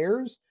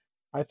players,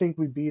 I think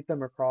we beat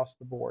them across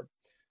the board.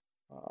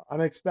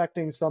 I'm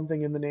expecting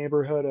something in the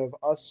neighborhood of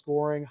us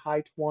scoring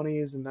high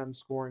 20s and them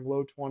scoring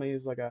low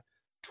 20s, like a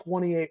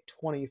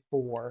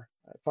 28-24,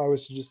 if I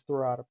was to just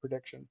throw out a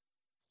prediction.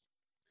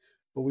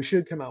 But we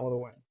should come out with a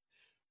win.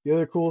 The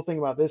other cool thing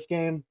about this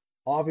game,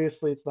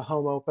 obviously, it's the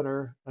home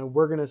opener, and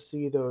we're going to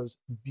see those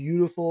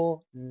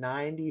beautiful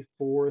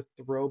 94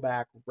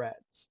 throwback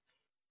Reds.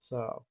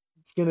 So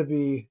it's going to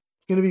be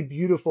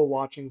beautiful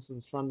watching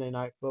some Sunday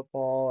night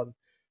football, and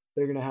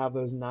they're going to have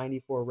those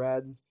 94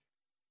 Reds.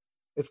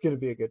 It's going to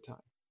be a good time.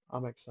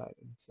 I'm excited.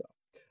 So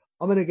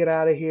I'm going to get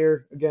out of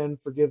here. Again,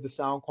 forgive the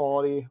sound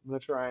quality. I'm going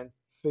to try and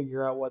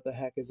figure out what the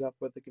heck is up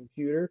with the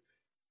computer.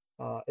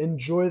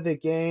 Enjoy the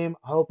game.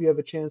 I hope you have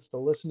a chance to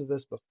listen to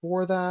this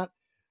before that.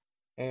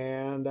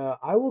 And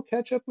I will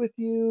catch up with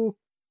you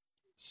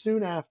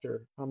soon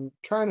after. I'm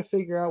trying to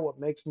figure out what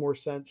makes more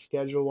sense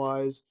schedule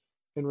wise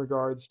in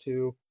regards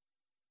to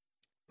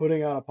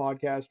putting out a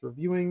podcast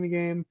reviewing the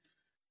game.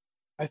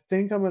 I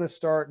think I'm going to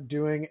start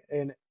doing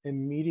an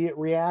immediate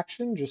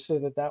reaction just so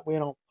that way I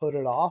don't put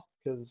it off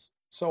because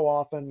so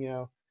often,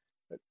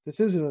 this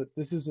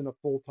isn't a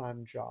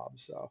full-time job.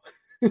 So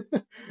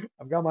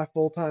I've got my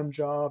full-time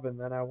job and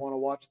then I want to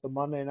watch the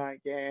Monday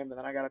night game and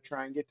then I got to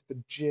try and get to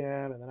the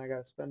gym and then I got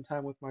to spend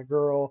time with my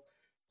girl.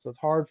 So it's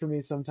hard for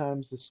me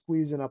sometimes to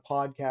squeeze in a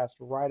podcast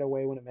right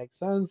away when it makes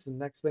sense. And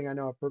next thing I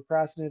know, I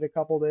procrastinate a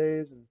couple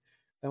days and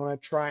then when I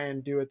try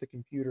and do it, the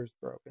computer's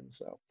broken.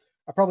 So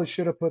I probably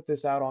should have put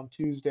this out on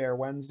Tuesday or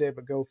Wednesday,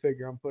 but go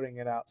figure, I'm putting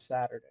it out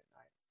Saturday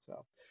night.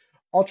 So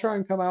I'll try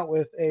and come out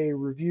with a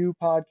review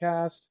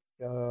podcast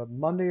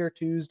Monday or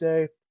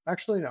Tuesday.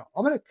 Actually, no,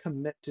 I'm going to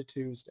commit to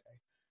Tuesday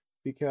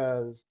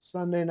because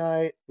Sunday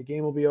night the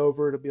game will be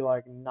over. It'll be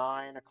like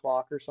 9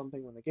 o'clock or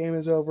something when the game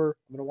is over.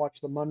 I'm gonna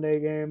watch the Monday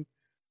game,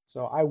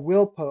 so I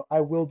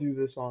will do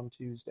this on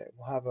Tuesday.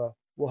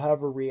 We'll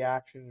have a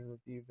reaction and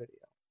review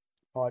video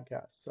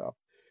podcast. So,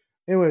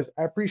 anyways,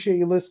 I appreciate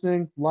you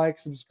listening. Like,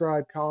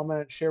 subscribe,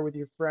 comment, share with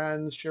your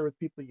friends, share with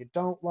people you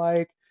don't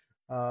like.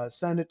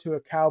 Send it to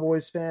a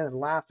Cowboys fan and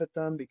laugh at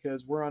them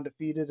because we're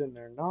undefeated and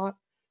they're not,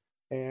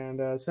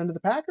 and send to the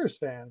Packers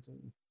fans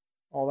and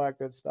all that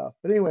good stuff.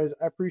 But anyways,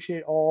 I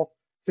appreciate all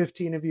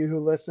 15 of you who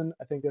listened.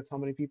 I think that's how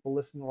many people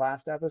listened to the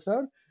last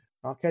episode.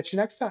 I'll catch you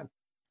next time.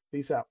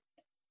 Peace out.